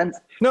that make sense?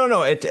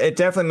 No, it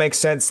definitely makes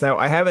sense. Now,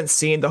 I haven't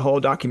seen the whole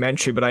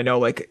documentary, but I know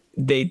like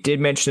they did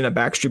mention in a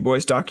Backstreet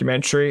Boys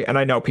documentary, and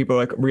I know people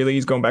like, really,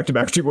 he's going back to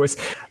Backstreet Boys.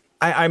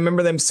 I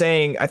remember them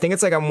saying, I think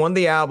it's like on one of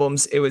the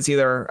albums, it was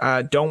either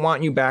Don't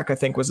Want You Back, I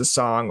think was a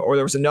song, or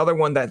there was another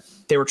one that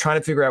they were trying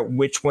to figure out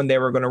which one they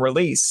were going to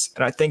release.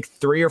 And I think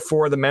 3 or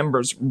 4 of the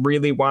members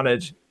really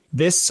wanted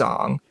this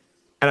song.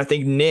 And I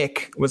think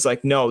Nick was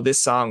like, no, this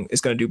song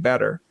is going to do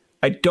better.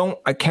 I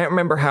can't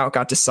remember how it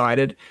got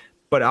decided,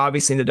 but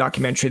obviously in the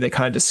documentary, they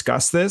kind of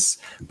discussed this.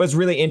 But it's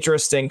really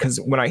interesting because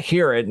when I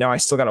hear it, now I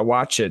still got to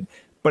watch it,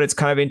 but it's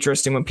kind of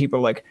interesting when people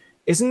are like,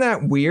 isn't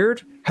that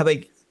weird? How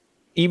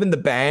even the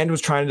band was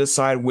trying to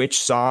decide which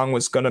song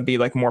was going to be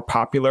like more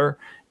popular.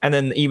 And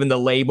then even the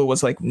label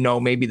was like,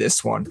 no, maybe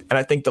this one. And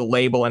I think the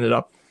label ended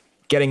up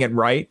getting it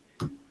right.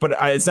 But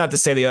it's not to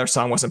say the other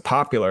song wasn't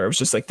popular. It was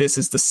just like, this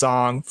is the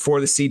song for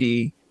the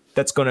CD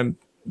that's going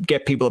to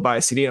get people to buy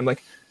a CD. And I'm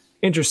like,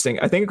 interesting.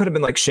 I think it could have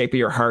been like Shape of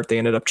Your Heart they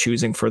ended up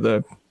choosing for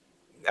the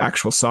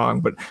actual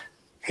song. But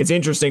it's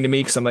interesting to me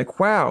because I'm like,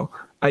 wow,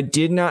 I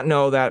did not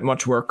know that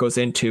much work goes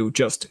into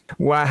just,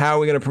 wow, how are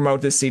we going to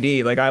promote this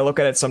CD? Like, I look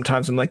at it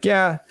sometimes, I'm like,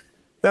 yeah,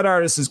 that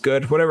artist is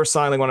good. Whatever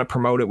song they want to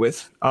promote it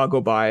with, I'll go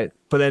buy it.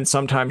 But then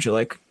sometimes you're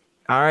like,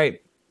 all right,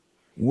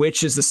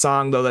 which is the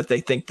song, though, that they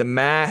think the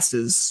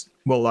masses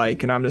will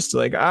like? And I'm just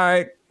like, all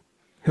right,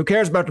 who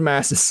cares about the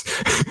masses?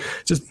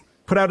 Just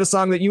put out a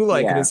song that you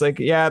like. And it's like,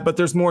 yeah, but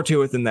there's more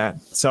to it than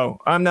that. So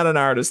I'm not an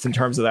artist in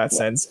terms of that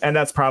sense. And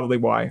that's probably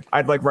why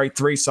I'd like write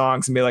 3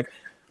 songs and be like,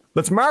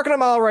 let's market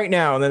them all right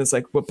now. And then it's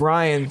like, well,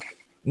 Brian,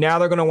 now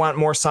they're going to want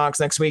more songs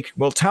next week.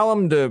 Well, tell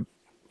them to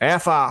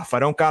F off. I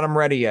don't got them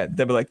ready yet.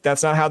 They'll be like,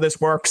 that's not how this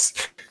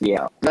works.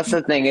 Yeah, that's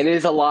the thing. It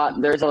is a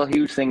lot. There's a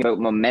huge thing about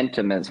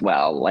momentum as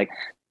well. Like,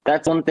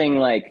 that's one thing,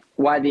 like,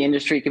 why the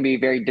industry can be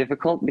very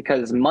difficult,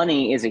 because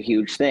money is a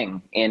huge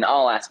thing in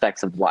all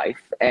aspects of life.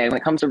 And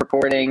when it comes to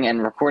recording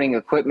and recording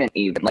equipment,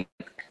 even, like,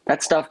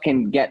 that stuff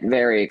can get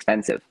very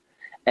expensive.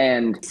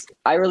 And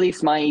I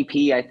released my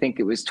EP, I think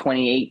it was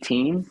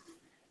 2018.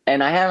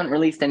 And I haven't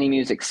released any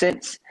music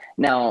since.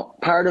 Now,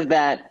 part of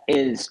that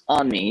is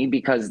on me,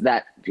 because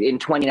that in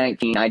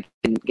 2019, I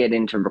didn't get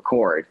into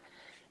record.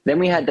 Then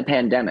we had the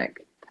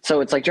pandemic.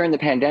 So it's like during the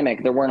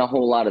pandemic, there weren't a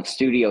whole lot of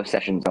studio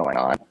sessions going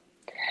on.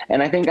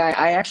 And I think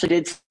I actually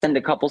did send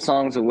a couple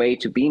songs away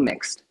to be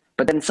mixed,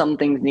 but then some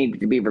things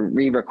needed to be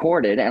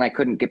re-recorded, and I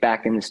couldn't get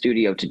back in the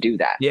studio to do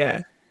that.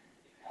 Yeah.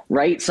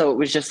 Right? So it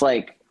was just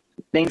like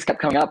things kept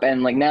coming up,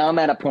 and like now I'm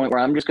at a point where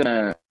I'm just going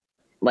to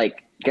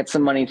like get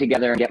some money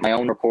together and get my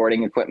own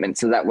recording equipment,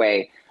 so that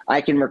way I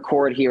can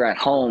record here at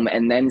home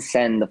and then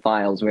send the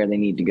files where they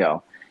need to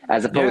go,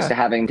 as opposed to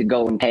having to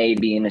go and pay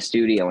to be in a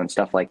studio and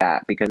stuff like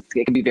that, because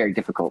it can be very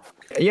difficult.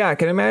 Yeah, I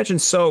can imagine.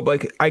 So,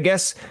 like, I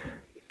guess,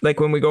 like,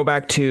 when we go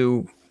back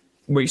to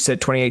where you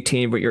said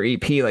 2018 with your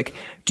EP, like,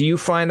 do you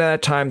find that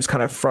at times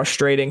kind of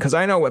frustrating? Because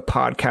I know with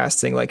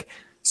podcasting, like,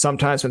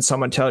 sometimes when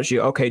someone tells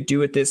you, okay,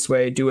 do it this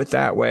way, do it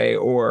that way,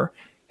 or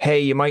hey,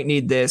 you might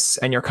need this,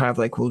 and you're kind of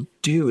like, well,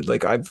 dude,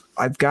 like,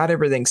 I've got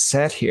everything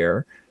set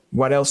here.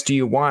 What else do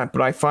you want?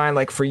 But I find,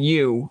 like, for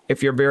you,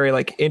 if you're very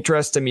like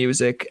interested in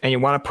music and you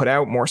want to put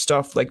out more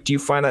stuff, like, do you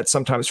find that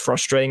sometimes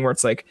frustrating where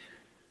it's like,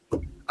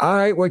 all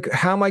right, like,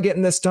 how am I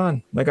getting this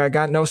done? Like, I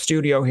got no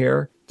studio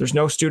here. There's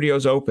no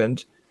studios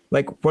opened.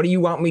 Like, what do you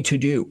want me to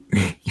do?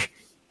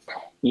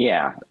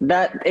 Yeah,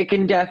 that it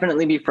can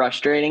definitely be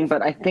frustrating,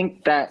 but I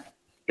think that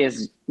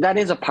is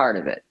a part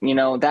of it. You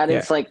know, that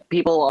is like,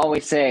 people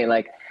always say,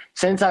 like,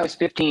 since I was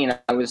 15,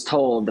 I was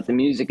told that the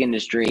music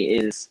industry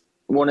is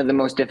one of the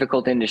most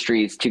difficult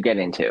industries to get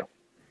into.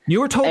 You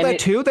were told that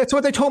too? That's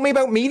what they told me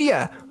about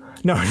media.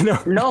 No,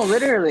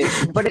 literally.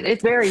 But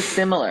it's very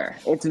similar.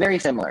 It's very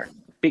similar,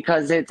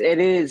 because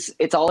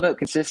it's all about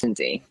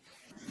consistency.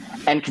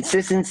 And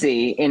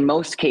consistency in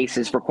most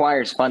cases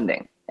requires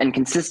funding, and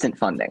consistent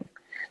funding.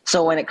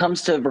 So when it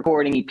comes to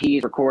recording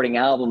EPs, recording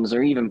albums,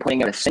 or even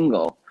putting out a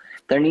single,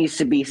 there needs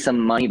to be some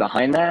money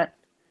behind that.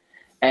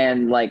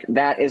 And like,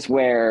 that is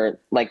where,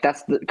 like,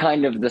 that's the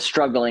kind of the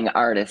struggling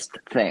artist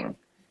thing.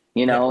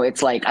 You know,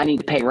 it's like, I need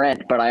to pay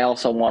rent, but I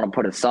also want to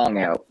put a song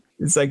out.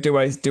 It's like, do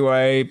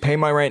I pay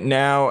my rent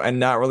now and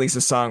not release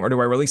a song, or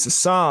do I release a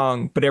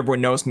song but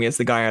everyone knows me as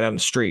the guy out on the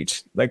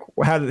street? Like,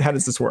 how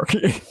does this work?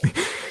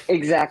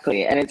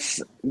 Exactly. And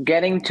it's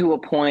getting to a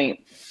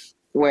point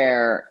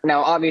where,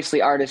 now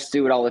obviously artists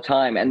do it all the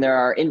time, and there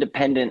are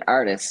independent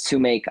artists who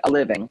make a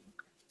living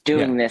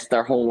doing this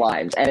their whole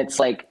lives. And it's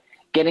like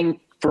getting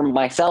for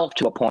myself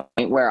to a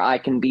point where I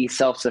can be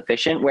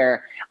self-sufficient,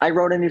 where I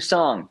wrote a new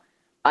song,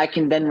 I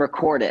can then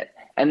record it,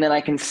 and then I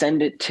can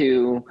send it to,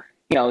 you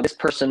know, this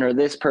person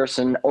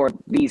or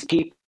these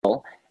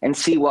people, and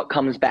see what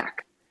comes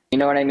back. You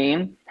know what I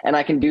mean? And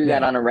I can do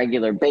that on a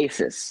regular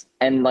basis.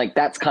 And like,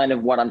 that's kind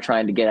of what I'm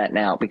trying to get at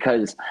now,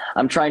 because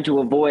I'm trying to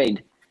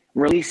avoid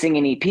releasing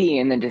an EP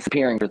and then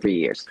disappearing for 3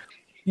 years.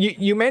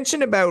 You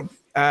mentioned about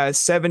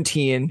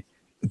 17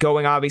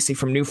 going obviously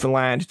from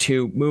Newfoundland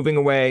to moving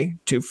away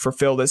to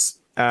fulfill this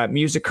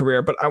music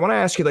career. But I want to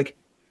ask you, like,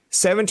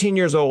 17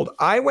 years old,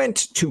 I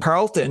went to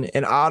Carleton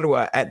in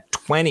Ottawa at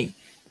 20,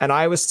 and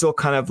I was still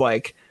kind of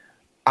like,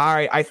 all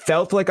right, I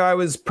felt like I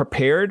was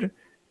prepared.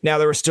 Now,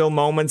 there were still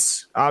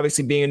moments,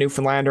 obviously being a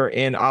Newfoundlander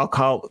in, I'll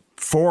call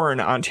foreign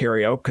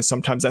Ontario, because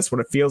sometimes that's what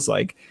it feels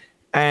like.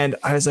 And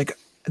I was like,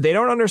 they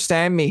don't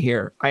understand me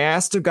here. I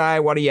asked a guy,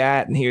 what are you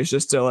at? And he was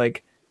just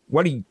like,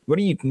 what do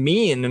you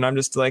mean? And I'm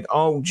just like,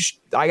 oh,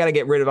 I got to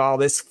get rid of all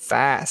this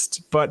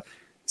fast. But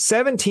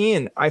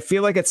 17, I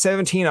feel like at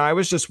 17, I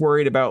was just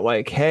worried about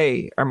like,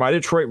 hey, are my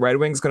Detroit Red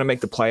Wings going to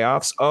make the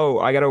playoffs? Oh,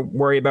 I got to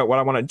worry about what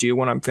I want to do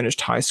when I'm finished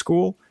high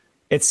school.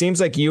 It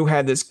seems like you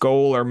had this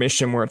goal or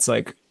mission where it's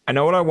like, I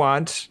know what I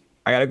want.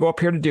 I got to go up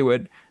here to do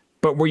it.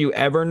 But were you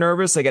ever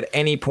nervous? Like at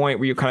any point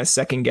were you kind of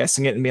second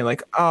guessing it and being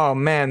like, oh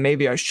man,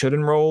 maybe I should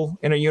enroll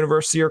in a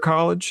university or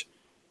college?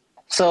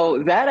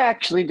 So that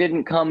actually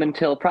didn't come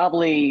until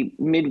probably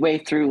midway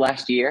through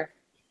last year.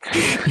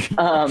 Because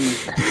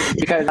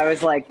I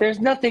was like, there's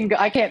nothing,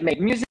 I can't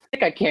make music,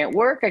 I can't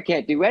work, I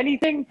can't do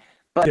anything.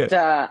 But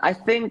I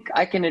think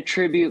I can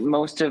attribute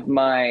most of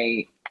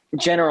my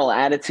general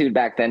attitude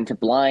back then to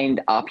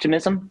blind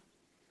optimism.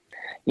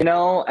 You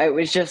know, it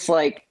was just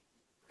like,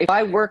 if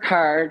I work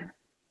hard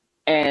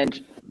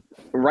and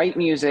write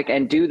music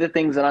and do the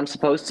things that I'm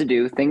supposed to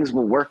do, things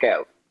will work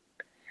out.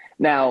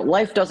 Now,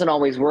 life doesn't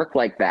always work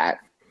like that,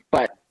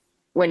 but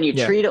when you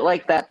treat it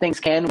like that, things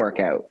can work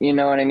out. You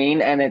know what I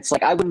mean? And it's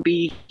like, I wouldn't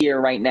be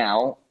here right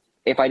now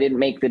if I didn't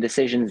make the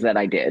decisions that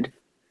I did.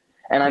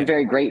 And I'm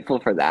very grateful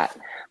for that.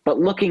 But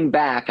looking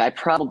back, I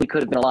probably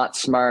could have been a lot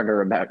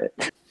smarter about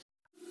it.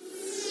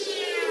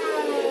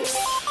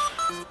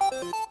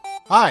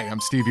 Hi, I'm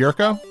Steve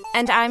Yerko.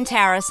 And I'm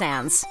Tara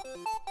Sands.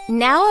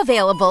 Now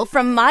available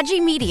from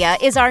Maji Media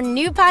is our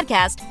new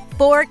podcast,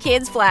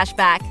 4Kids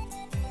Flashback.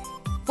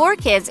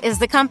 4Kids is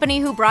the company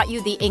who brought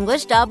you the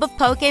English dub of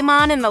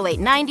Pokemon in the late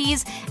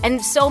 90s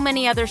and so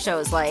many other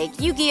shows like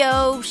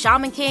Yu-Gi-Oh!,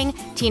 Shaman King,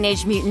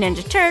 Teenage Mutant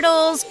Ninja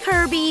Turtles,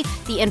 Kirby,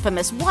 the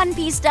infamous One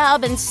Piece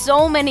dub, and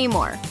so many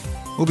more.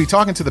 We'll be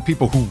talking to the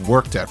people who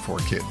worked at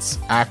 4Kids.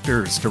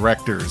 Actors,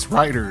 directors,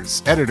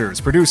 writers, editors,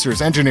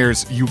 producers,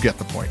 engineers, you get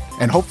the point.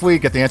 And hopefully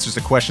get the answers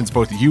to questions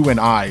both you and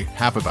I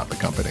have about the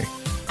company.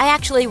 I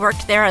actually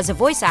worked there as a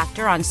voice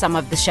actor on some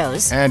of the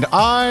shows. And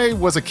I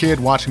was a kid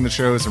watching the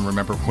shows and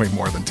remember way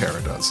more than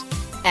Tara does.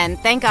 And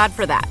thank God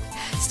for that.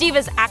 Steve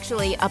is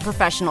actually a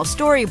professional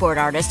storyboard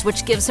artist,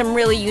 which gives some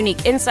really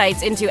unique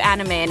insights into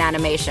anime and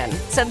animation.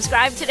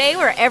 Subscribe today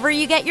wherever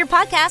you get your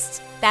podcasts.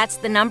 That's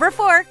the number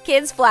 4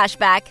 Kids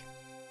Flashback.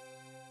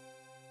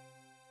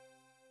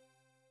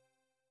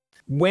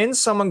 When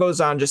someone goes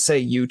on, just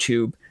say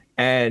YouTube,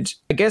 and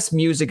I guess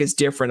music is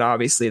different,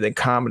 obviously, than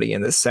comedy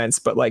in this sense,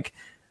 but like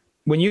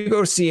when you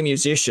go see a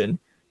musician,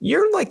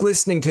 you're like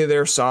listening to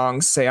their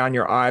songs, say on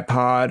your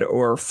iPod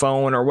or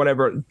phone or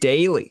whatever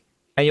daily,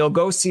 and you'll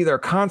go see their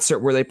concert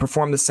where they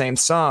perform the same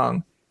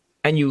song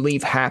and you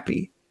leave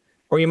happy,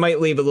 or you might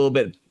leave a little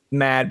bit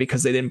mad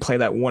because they didn't play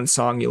that one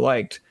song you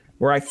liked.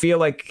 Where I feel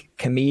like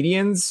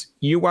comedians,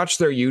 you watch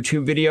their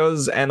YouTube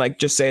videos and like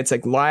just say it's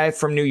like live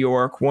from New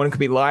York, one could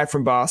be live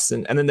from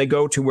Boston, and then they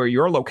go to where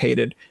you're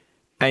located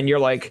and you're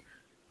like,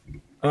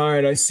 all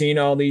right, I've seen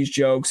all these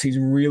jokes. He's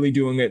really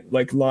doing it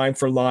like line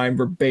for line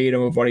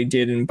verbatim of what he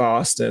did in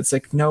Boston. It's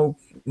like, no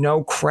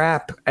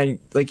crap. And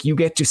like you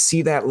get to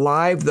see that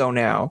live though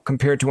now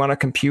compared to on a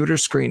computer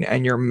screen,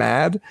 and you're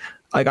mad.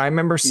 Like I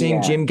remember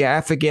seeing Jim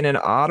Gaffigan in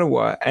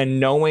Ottawa and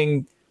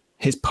knowing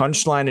his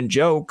punchline and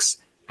jokes.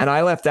 And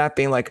I left that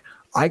being like,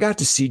 I got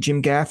to see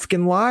Jim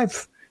Gaffigan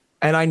live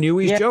and I knew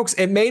his jokes.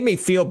 It made me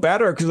feel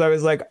better because I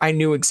was like, I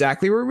knew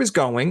exactly where he was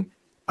going.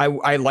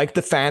 I liked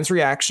the fans'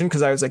 reaction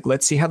because I was like,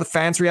 let's see how the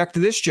fans react to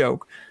this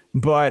joke.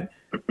 But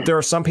there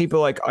are some people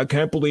like, I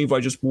can't believe I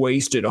just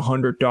wasted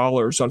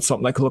 $100 on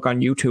something I could look on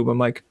YouTube. I'm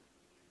like,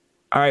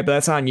 all right, but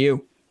that's on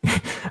you.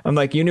 I'm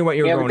like, you knew what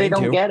you were going into.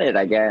 They don't get it,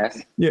 I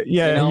guess. Yeah,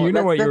 you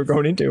know what you were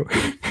going into.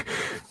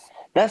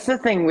 That's the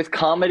thing with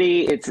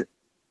comedy.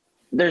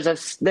 There is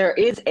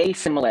a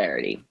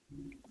similarity,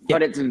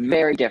 but it's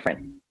very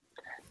different.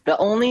 The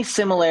only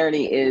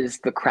similarity is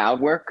the crowd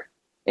work,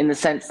 in the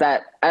sense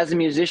that as a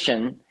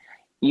musician,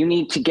 you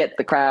need to get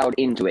the crowd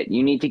into it.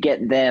 You need to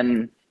get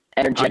them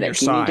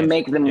energetic. You need to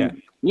make them, you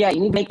need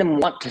to make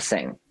them want to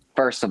sing,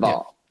 first of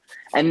all.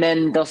 And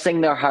then they'll sing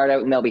their heart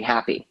out and they'll be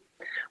happy.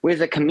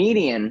 With a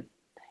comedian,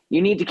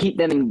 you need to keep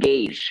them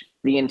engaged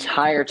the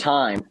entire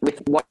time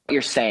with what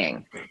you're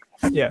saying.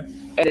 Yeah.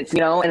 And it's,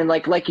 and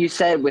like you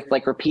said, with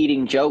like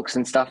repeating jokes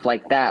and stuff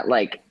like that,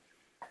 like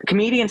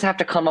comedians have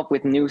to come up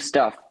with new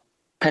stuff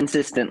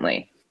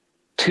consistently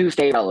to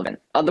stay relevant.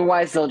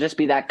 Otherwise they'll just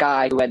be that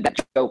guy who had that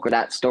joke or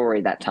that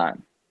story that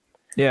time.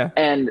 Yeah.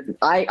 And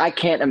I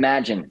can't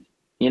imagine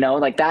You know,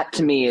 like that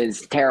to me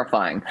is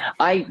terrifying.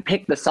 I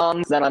pick the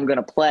songs that I'm going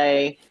to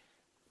play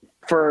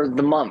for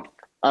the month.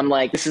 I'm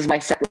like, this is my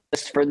set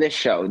list for this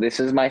show. This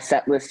is my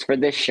set list for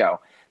this show.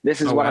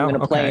 This is what I'm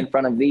going to play in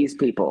front of these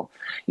people,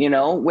 you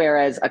know,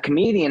 whereas a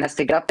comedian has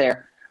to get up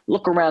there,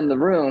 look around the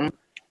room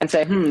and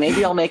say,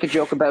 maybe I'll make a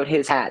joke about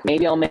his hat.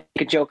 Maybe I'll make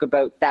a joke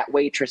about that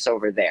waitress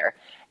over there.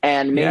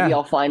 And maybe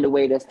I'll find a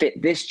way to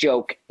fit this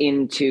joke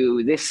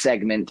into this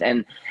segment.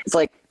 And it's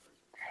like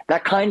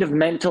that kind of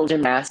mental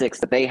gymnastics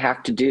that they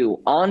have to do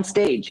on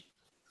stage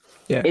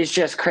is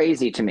just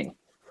crazy to me.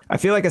 I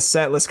feel like a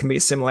set list can be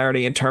a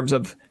similarity in terms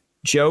of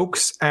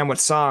jokes and with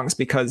songs,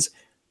 because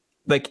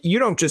like you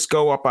don't just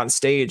go up on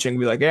stage and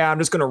be like, yeah, I'm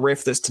just going to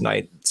riff this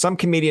tonight. Some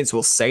comedians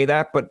will say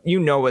that, but you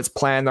know, it's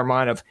planned in their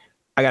mind of,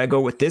 I got to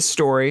go with this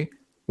story,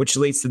 which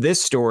leads to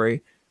this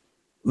story,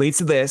 leads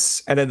to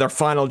this. And then their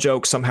final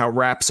joke somehow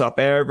wraps up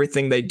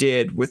everything they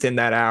did within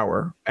that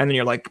hour. And then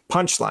you're like,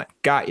 punchline,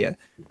 got you. And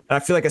I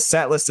feel like a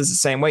set list is the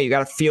same way. You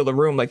got to feel the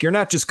room. Like you're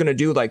not just going to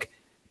do like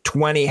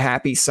 20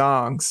 happy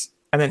songs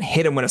and then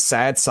hit them with a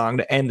sad song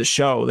to end the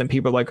show. Then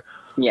people are like,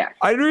 yeah,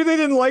 I really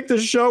didn't like the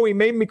show. He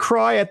made me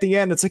cry at the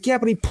end. It's like, yeah,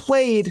 but he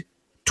played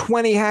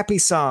 20 happy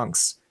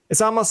songs.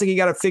 It's almost like you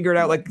got to figure it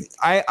out. Like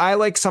I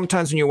like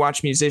sometimes when you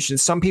watch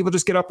musicians, some people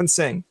just get up and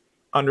sing.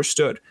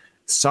 Understood.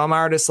 Some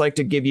artists like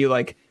to give you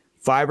like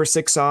 5 or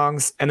 6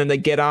 songs and then they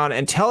get on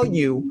and tell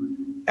you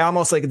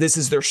almost like this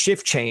is their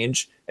shift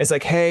change. It's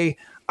like, hey,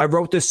 I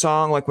wrote this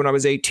song like when I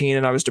was 18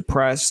 and I was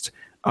depressed,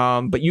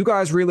 but you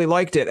guys really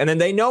liked it. And then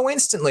they know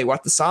instantly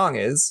what the song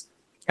is.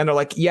 And they're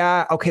like,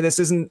 yeah, okay, this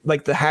isn't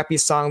like the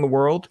happiest song in the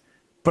world,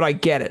 but I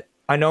get it.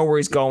 I know where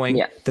he's going.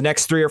 Yeah. The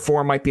next 3 or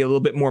 4 might be a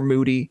little bit more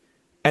moody.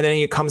 And then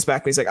he comes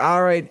back and he's like,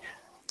 all right,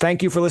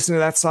 thank you for listening to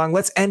that song.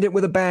 Let's end it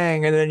with a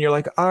bang. And then you're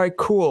like, all right,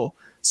 cool.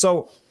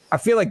 So I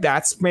feel like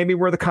that's maybe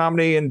where the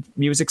comedy and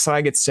music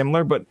side gets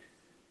similar. But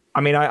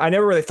I mean, I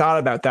never really thought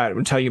about that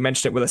until you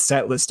mentioned it with a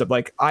set list of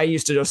like, I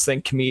used to just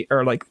think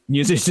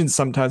musicians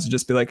sometimes would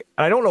just be like,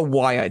 I don't know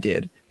why I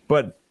did,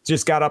 but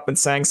just got up and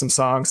sang some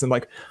songs and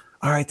like,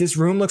 all right, this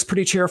room looks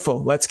pretty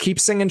cheerful. Let's keep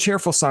singing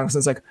cheerful songs.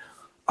 And it's like,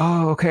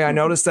 oh, okay, I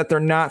noticed that they're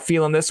not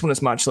feeling this one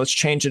as much. Let's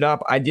change it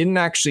up. I didn't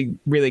actually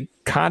really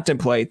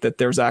contemplate that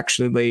there's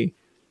actually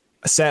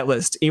a set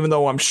list, even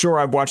though I'm sure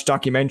I've watched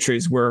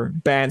documentaries where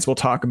bands will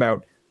talk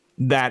about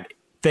that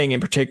thing in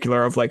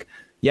particular of like,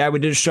 yeah, we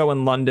did a show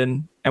in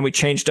London and we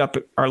changed up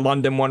our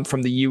London one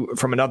from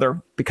from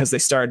another because they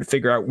started to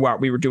figure out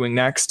what we were doing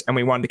next and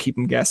we wanted to keep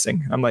them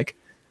guessing. I'm like,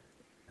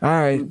 all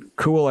right,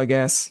 cool, I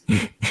guess.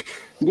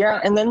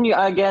 Yeah, and then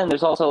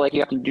there's also like you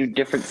have to do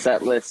different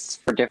set lists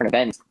for different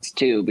events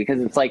too,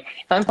 because it's like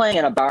if I'm playing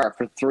in a bar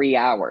for 3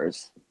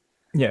 hours,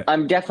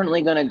 I'm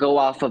definitely going to go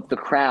off of the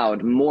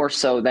crowd more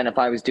so than if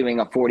I was doing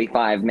a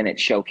 45-minute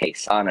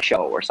showcase on a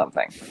show or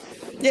something.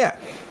 Yeah.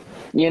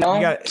 You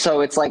know?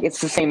 So it's like it's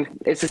the same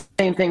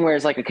thing where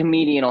it's like a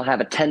comedian will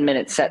have a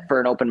 10-minute set for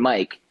an open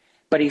mic,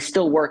 but he's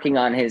still working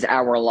on his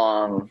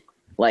hour-long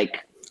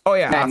like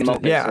magnum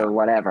opus or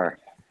whatever.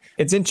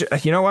 It's interesting.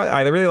 You know what?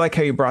 I really like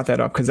how you brought that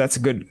up because that's a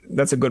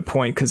good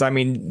point. Because I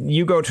mean,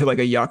 you go to like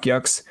a Yuck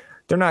Yucks,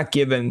 they're not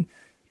giving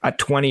a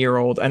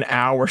 20-year-old an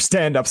hour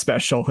stand-up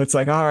special. It's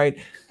like, all right,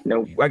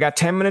 I got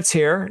 10 minutes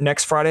here.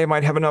 Next Friday, I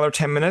might have another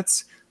 10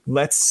 minutes.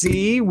 Let's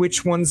see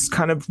which ones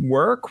kind of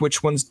work,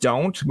 which ones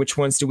don't, which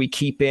ones do we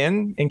keep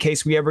in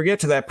case we ever get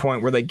to that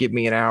point where they give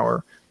me an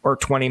hour or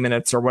 20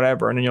 minutes or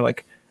whatever. And then you're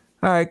like,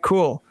 all right,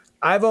 cool.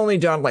 I've only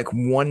done like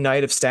one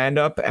night of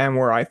stand-up and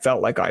where I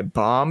felt like I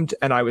bombed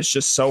and I was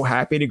just so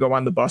happy to go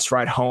on the bus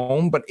ride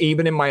home. But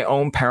even in my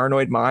own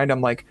paranoid mind, I'm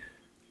like,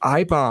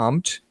 I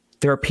bombed.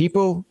 There are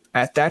people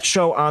at that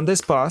show on this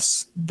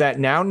bus that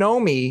now know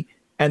me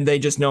and they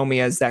just know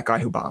me as that guy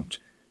who bombed.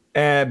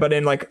 But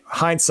in like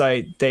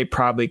hindsight, they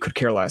probably could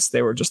care less.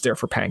 They were just there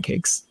for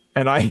pancakes.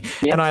 And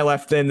I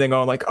left then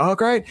going like, oh,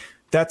 great.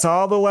 That's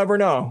all they'll ever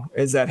know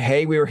is that,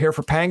 hey, we were here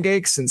for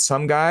pancakes and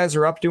some guys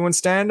are up doing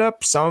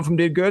stand-up. Some of them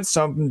did good.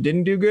 Some of them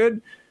didn't do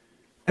good.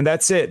 And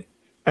that's it.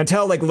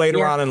 Until like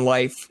later on in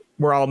life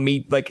where I'll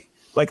meet like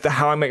the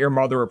How I Met Your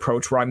Mother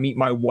approach where I meet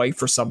my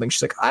wife or something.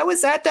 She's like, I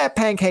was at that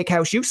pancake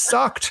house. You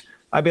sucked.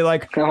 I'd be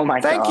like, oh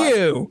my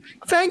God.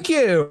 Thank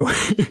you.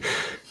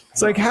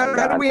 It's like, how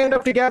did we end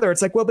up together?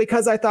 It's like, well,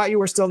 because I thought you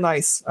were still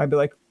nice. I'd be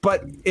like,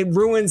 but it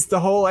ruins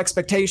the whole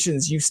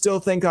expectations. You still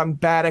think I'm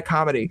bad at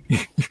comedy.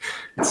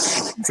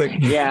 It's like,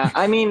 yeah,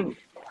 I mean,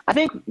 I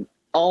think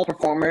all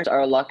performers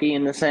are lucky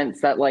in the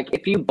sense that, like,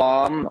 if you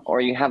bomb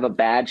or you have a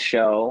bad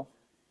show,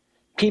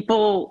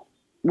 people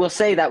will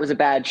say that was a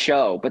bad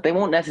show, but they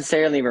won't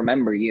necessarily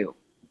remember you.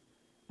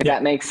 If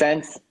that makes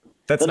sense.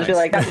 They'll just be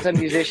like, that was a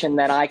musician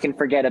that I can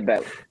forget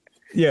about.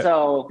 Yeah.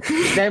 So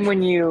then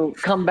when you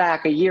come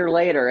back a year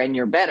later and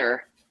you're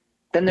better,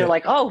 then they're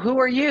like, oh, who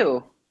are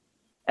you?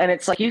 And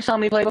it's like, you saw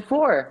me play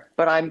before,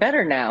 but I'm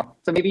better now.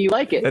 So maybe you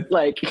like it.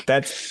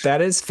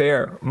 That is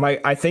fair.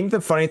 I think the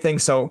funny thing,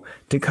 so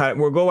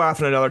we'll go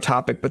off on another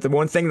topic, but the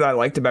one thing that I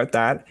liked about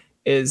that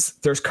is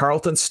there's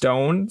Carlton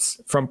Stones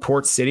from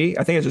Port City.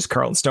 I think it's just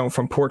Carlton Stone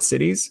from Port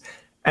Cities.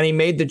 And he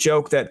made the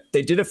joke that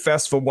they did a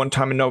festival one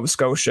time in Nova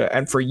Scotia,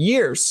 and for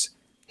years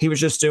he was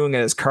just doing it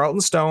as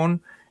Carlton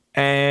Stone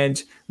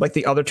and like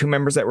the other two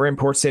members that were in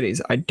Port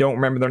Cities. I don't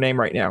remember their name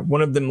right now.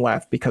 One of them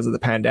left because of the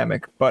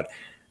pandemic. But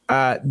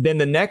then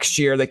the next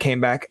year they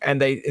came back,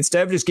 and they,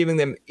 instead of just giving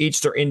them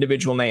each their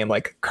individual name,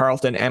 like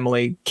Carlton,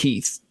 Emily,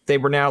 Keith, they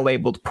were now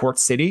labeled Port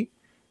City.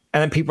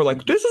 And then people are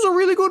like, this is a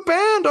really good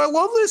band. I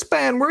love this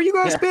band. Where you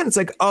guys been? It's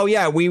like, oh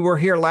yeah, we were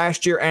here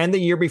last year and the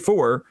year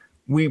before.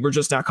 We were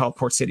just not called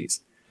Port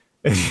Cities.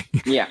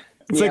 Yeah.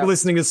 It's like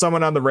listening to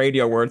someone on the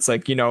radio where it's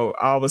like, you know,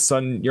 all of a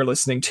sudden you're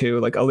listening to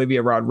like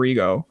Olivia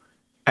Rodrigo,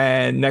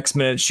 and next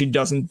minute she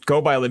doesn't go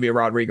by Olivia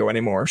Rodrigo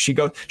anymore. She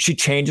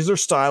changes her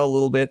style a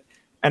little bit,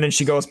 and then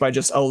she goes by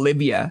just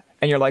Olivia.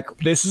 And you're like,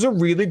 this is a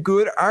really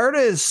good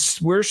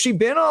artist. Where's she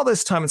been all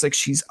this time? It's like,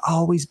 she's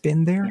always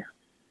been there. Yeah.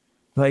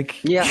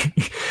 Like,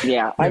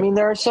 yeah. I mean,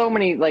 there are so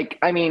many, like,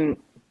 I mean,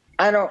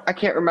 I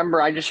can't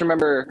remember. I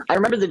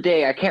remember the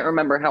day. I can't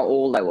remember how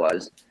old I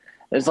was.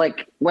 It was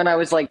like when I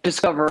was like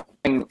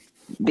discovering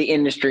the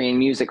industry and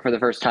music for the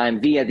first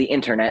time via the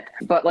internet.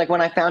 But like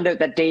when I found out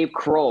that Dave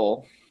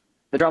Grohl,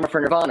 the drummer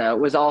for Nirvana,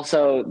 was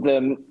also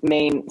the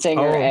main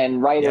singer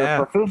and writer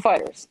for Foo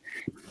Fighters.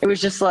 It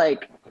was just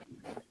like,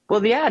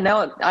 well, yeah,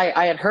 now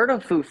I had heard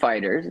of Foo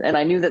Fighters and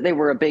I knew that they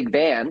were a big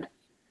band.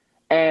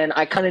 And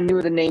I kind of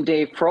knew the name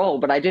Dave Grohl,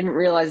 but I didn't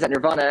realize that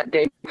Nirvana,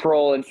 Dave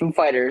Grohl, and Foo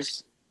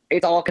Fighters,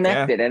 it's all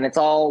connected and it's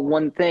all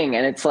one thing.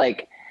 And it's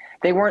like,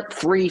 they weren't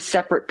three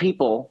separate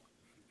people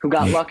who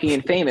got lucky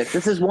and famous.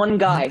 This is one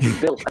guy who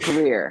built a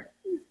career.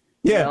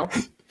 Yeah. You know?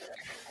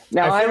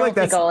 Now, I don't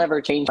think I'll ever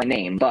change my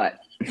name, but...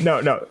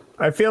 No.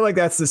 I feel like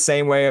that's the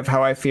same way of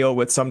how I feel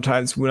with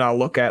sometimes when I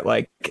look at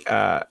like,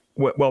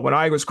 when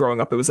I was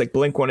growing up, it was like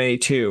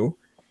Blink-182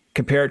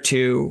 compared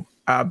to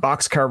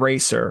Boxcar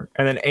Racer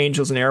and then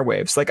Angels and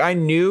Airwaves. Like I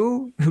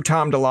knew who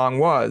Tom DeLonge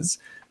was,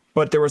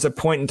 but there was a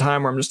point in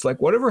time where I'm just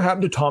like, whatever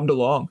happened to Tom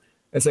DeLonge?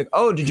 It's like,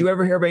 oh, did you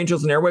ever hear of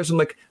Angels and Airwaves? I'm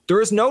like,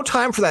 there is no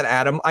time for that,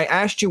 Adam. I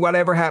asked you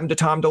whatever happened to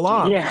Tom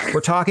DeLonge. Yeah.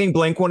 We're talking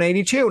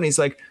Blink-182. And he's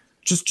like,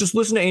 just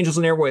listen to Angels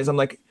and Airwaves. I'm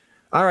like,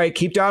 all right,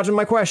 keep dodging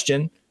my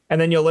question.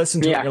 And then you'll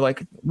listen to it and you're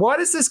like, why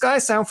does this guy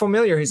sound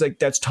familiar? He's like,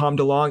 that's Tom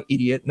DeLonge,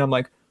 idiot. And I'm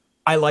like,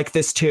 I like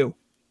this too.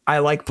 I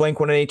like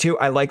Blink-182.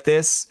 I like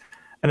this.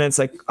 And then it's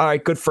like, all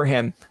right, good for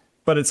him.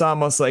 But it's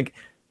almost like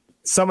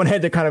someone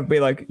had to kind of be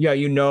like, yeah,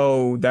 you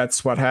know,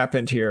 that's what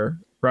happened here.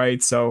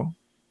 Right. So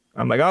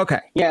I'm like, okay,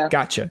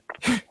 gotcha.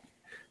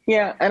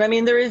 Yeah. And I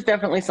mean, there is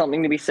definitely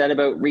something to be said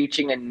about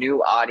reaching a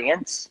new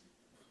audience.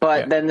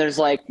 But then there's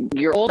like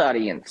your old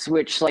audience,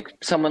 which like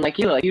someone like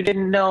you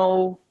didn't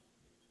know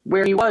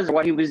where he was or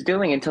what he was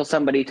doing until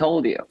somebody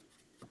told you.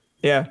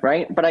 Yeah.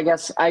 Right. But I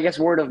guess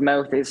word of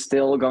mouth is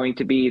still going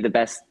to be the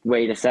best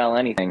way to sell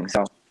anything.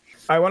 So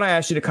I want to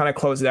ask you to kind of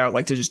close it out,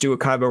 like to just do a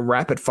kind of a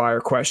rapid fire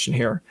question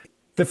here.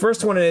 The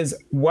first one is,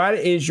 what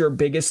is your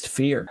biggest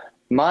fear?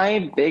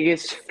 My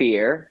biggest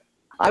fear,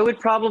 I would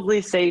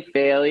probably say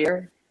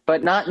failure,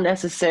 but not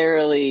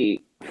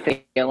necessarily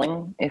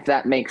failing, if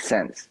that makes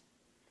sense.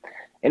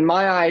 In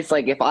my eyes,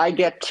 like if I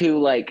get to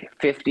like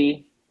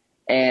 50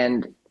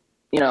 and,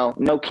 you know,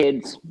 no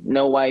kids,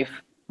 no wife,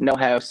 no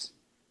house,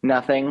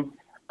 nothing,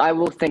 I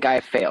will think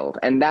I failed.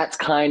 And that's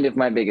kind of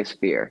my biggest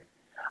fear.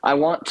 I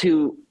want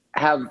to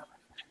have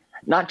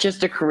not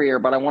just a career,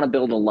 but I want to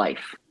build a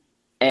life.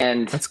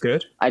 And that's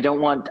good. I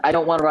don't want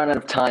to run out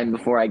of time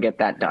before I get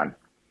that done.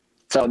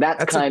 So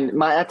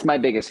that's my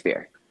biggest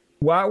fear.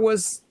 What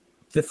was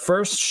the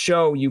first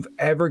show you've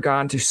ever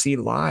gone to see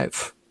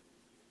live?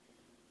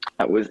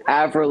 It was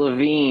Avril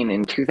Lavigne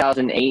in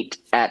 2008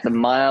 at the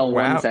Mile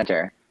One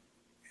Center.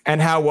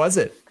 And how was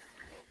it?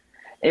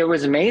 It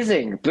was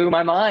amazing. Blew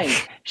my mind.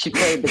 She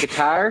played the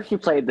guitar, she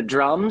played the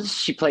drums,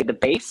 she played the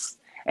bass,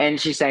 and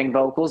she sang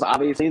vocals,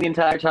 obviously, the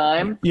entire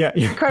time. Yeah.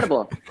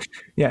 Incredible.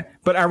 Yeah.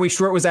 But are we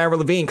sure it was Avril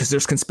Lavigne? Because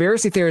there's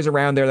conspiracy theories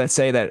around there that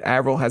say that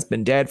Avril has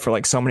been dead for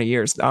like so many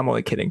years. I'm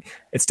only kidding.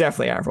 It's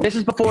definitely Avril. This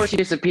is before she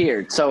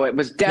disappeared, so it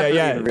was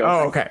definitely the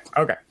real thing.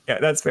 Okay. Yeah,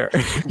 that's fair.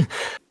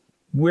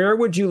 Where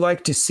would you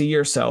like to see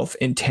yourself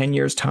in 10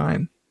 years'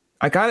 time?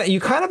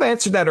 You kind of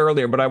answered that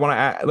earlier, but I want to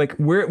ask, like,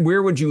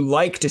 where would you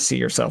like to see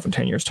yourself in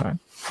 10 years' time?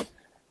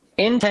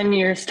 In 10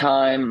 years'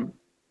 time,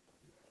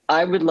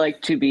 I would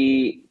like to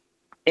be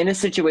in a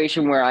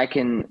situation where I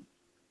can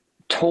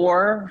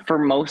tour for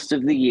most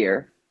of the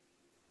year.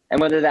 And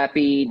whether that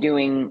be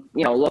doing,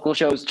 you know, local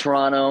shows,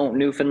 Toronto,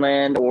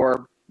 Newfoundland,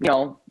 or, you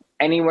know,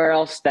 anywhere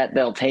else that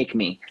they'll take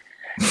me.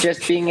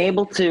 Just being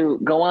able to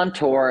go on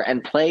tour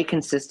and play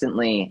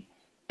consistently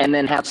and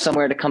then have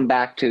somewhere to come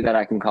back to that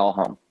I can call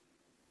home.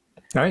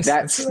 Nice.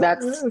 That's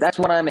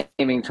what I'm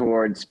aiming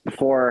towards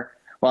before.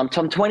 Well,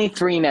 I'm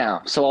 23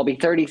 now, so I'll be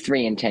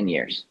 33 in 10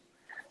 years.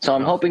 So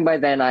I'm hoping by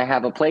then I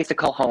have a place to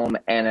call home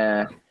and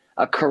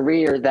a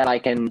career that I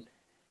can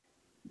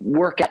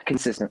work at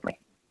consistently.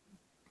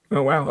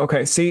 Oh, wow.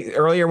 Okay. See,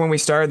 earlier when we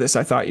started this,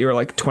 I thought you were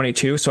like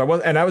 22. So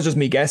that was just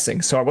me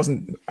guessing. So I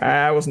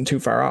wasn't too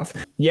far off.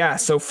 Yeah.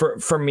 So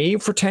for me,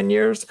 for 10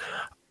 years,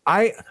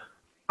 I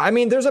I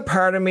mean, there's a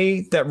part of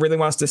me that really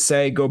wants to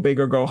say go big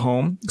or go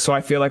home. So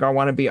I feel like I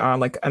want to be on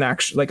like on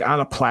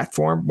a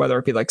platform, whether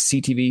it be like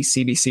CTV,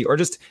 CBC, or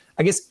just,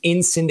 I guess, in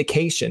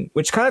syndication,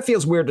 which kind of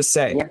feels weird to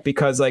say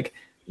because like,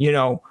 you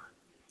know,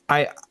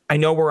 I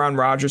know we're on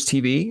Rogers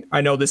TV. I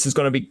know this is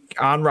going to be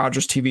on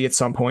Rogers TV at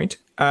some point.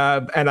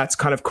 And that's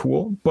kind of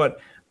cool. But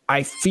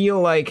I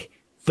feel like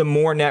the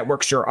more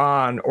networks you're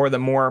on or the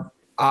more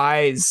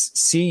eyes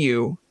see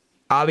you,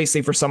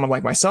 obviously for someone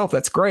like myself,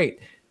 that's great.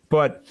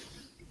 But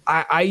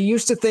I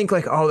used to think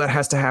like, oh, that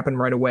has to happen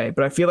right away.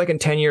 But I feel like in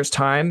 10 years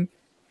time,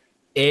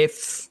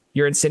 if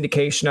you're in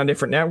syndication on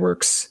different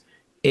networks,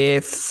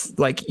 if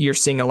like you're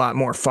seeing a lot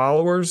more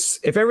followers,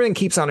 if everything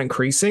keeps on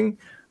increasing,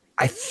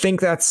 I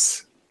think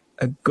that's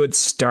a good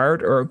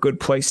start or a good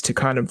place to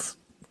kind of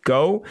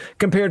go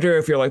compared to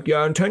if you're like,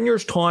 yeah, in 10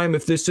 years time,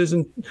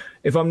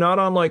 if I'm not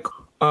on like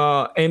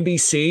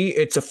NBC,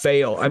 it's a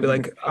fail. I'd be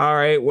like, all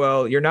right,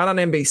 well, you're not on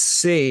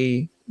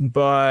NBC,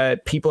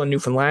 but people in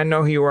Newfoundland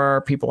know who you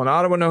are. People in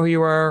Ottawa know who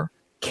you are.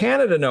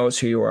 Canada knows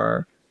who you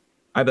are.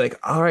 I'd be like,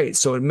 all right,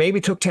 so it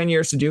maybe took 10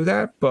 years to do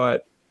that,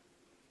 but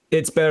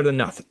it's better than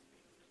nothing.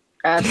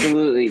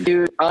 Absolutely.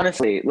 Dude,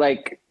 honestly,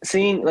 like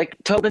seeing like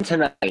Tobin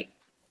Tonight,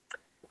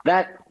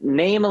 that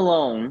name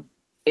alone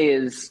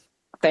is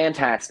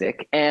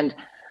fantastic. And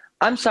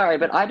I'm sorry,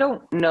 but I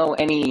don't know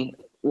any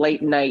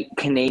late night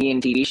Canadian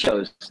TV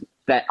shows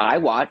that I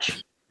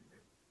watch.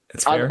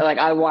 That's fair.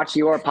 I watch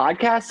your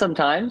podcast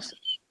sometimes,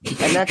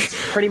 and that's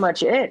pretty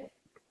much it.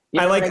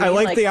 I like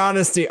the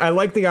honesty. I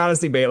like the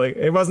honesty, Bailey.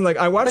 It wasn't like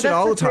I watch it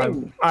all the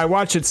time. I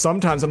watch it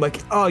sometimes. I'm like,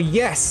 oh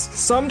yes,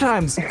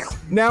 sometimes.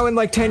 Now in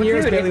like 10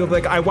 years, Bailey will be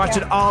like, I watch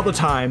it all the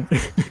time.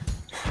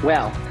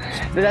 Well,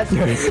 that's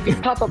if you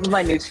pop up in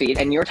my newsfeed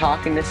and you're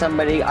talking to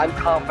somebody, I'm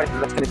confident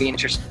that's going to be an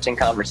interesting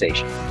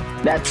conversation.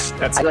 That's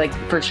like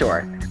for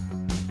sure.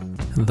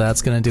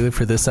 That's going to do it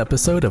for this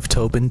episode of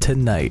Tobin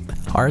Tonight.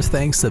 Our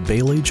thanks to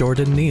Bailey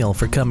Jordan Neal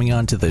for coming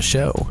on to the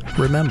show.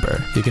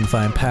 Remember, you can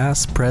find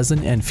past,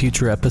 present, and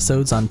future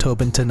episodes on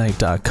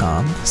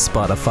TobinTonight.com,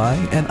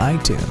 Spotify, and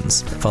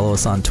iTunes. Follow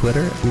us on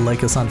Twitter,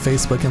 like us on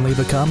Facebook, and leave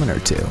a comment or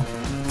two.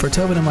 For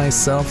Tobin and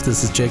myself,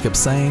 this is Jacob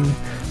saying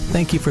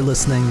thank you for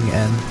listening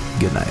and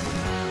good night.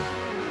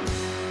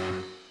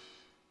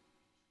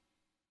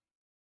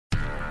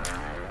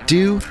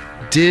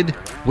 Did,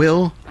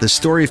 Will, the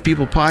Story of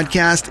People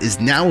podcast is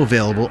now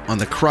available on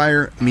the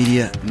Crier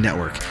Media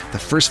Network. The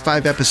first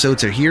 5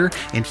 episodes are here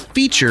and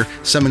feature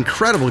some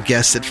incredible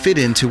guests that fit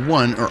into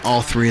one or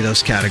all 3 of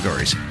those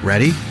categories.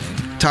 Ready?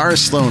 Tara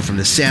Sloan from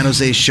the San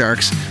Jose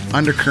Sharks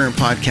Undercurrent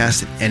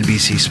podcast at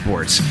NBC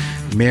Sports.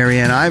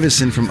 Marianne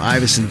Iveson from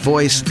Iveson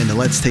Voice and the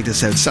Let's Take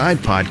This Outside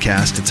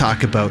podcast to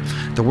talk about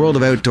the world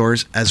of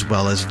outdoors as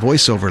well as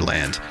voiceover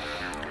land.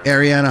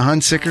 Ariana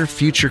Hunsicker,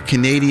 future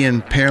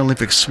Canadian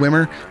Paralympic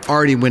swimmer,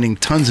 already winning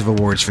tons of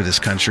awards for this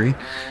country.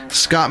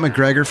 Scott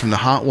McGregor from the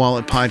Hot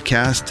Wallet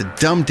podcast to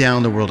dumb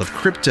down the world of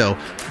crypto,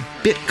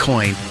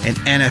 Bitcoin, and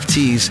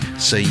NFTs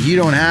so you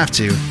don't have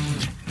to.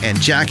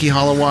 And Jackie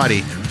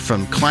Holowati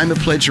from Climate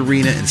Pledge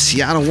Arena in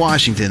Seattle,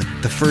 Washington,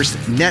 the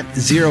first net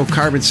zero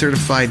carbon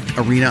certified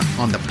arena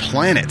on the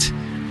planet.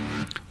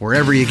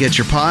 Wherever you get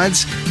your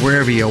pods,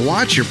 wherever you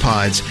watch your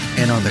pods,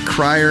 and on the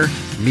Crier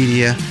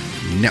Media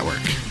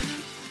Network.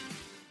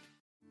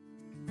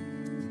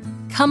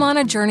 Come on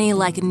a journey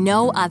like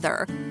no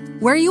other,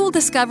 where you will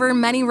discover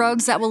many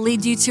roads that will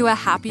lead you to a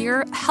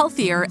happier,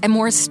 healthier, and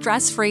more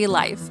stress-free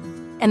life.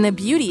 And the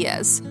beauty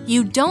is,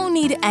 you don't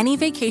need any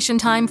vacation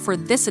time for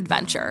this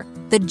adventure.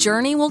 The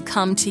journey will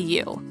come to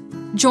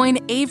you. Join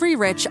Avery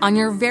Rich on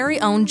your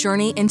very own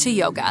journey into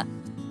yoga.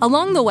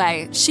 Along the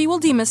way, she will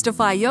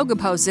demystify yoga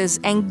poses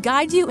and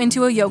guide you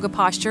into a yoga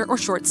posture or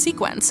short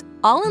sequence,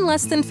 all in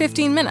less than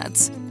 15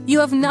 minutes. You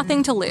have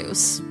nothing to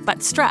lose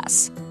but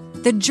stress.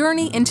 The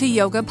Journey into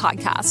Yoga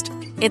podcast.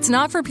 It's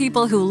not for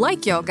people who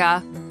like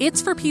yoga,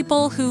 it's for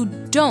people who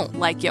don't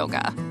like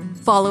yoga.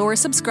 Follow or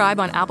subscribe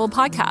on Apple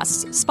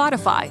Podcasts,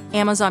 Spotify,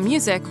 Amazon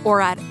Music,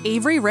 or at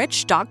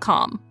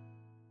AveryRich.com.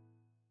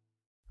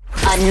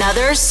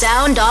 Another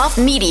Sound Off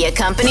Media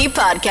Company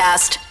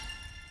podcast.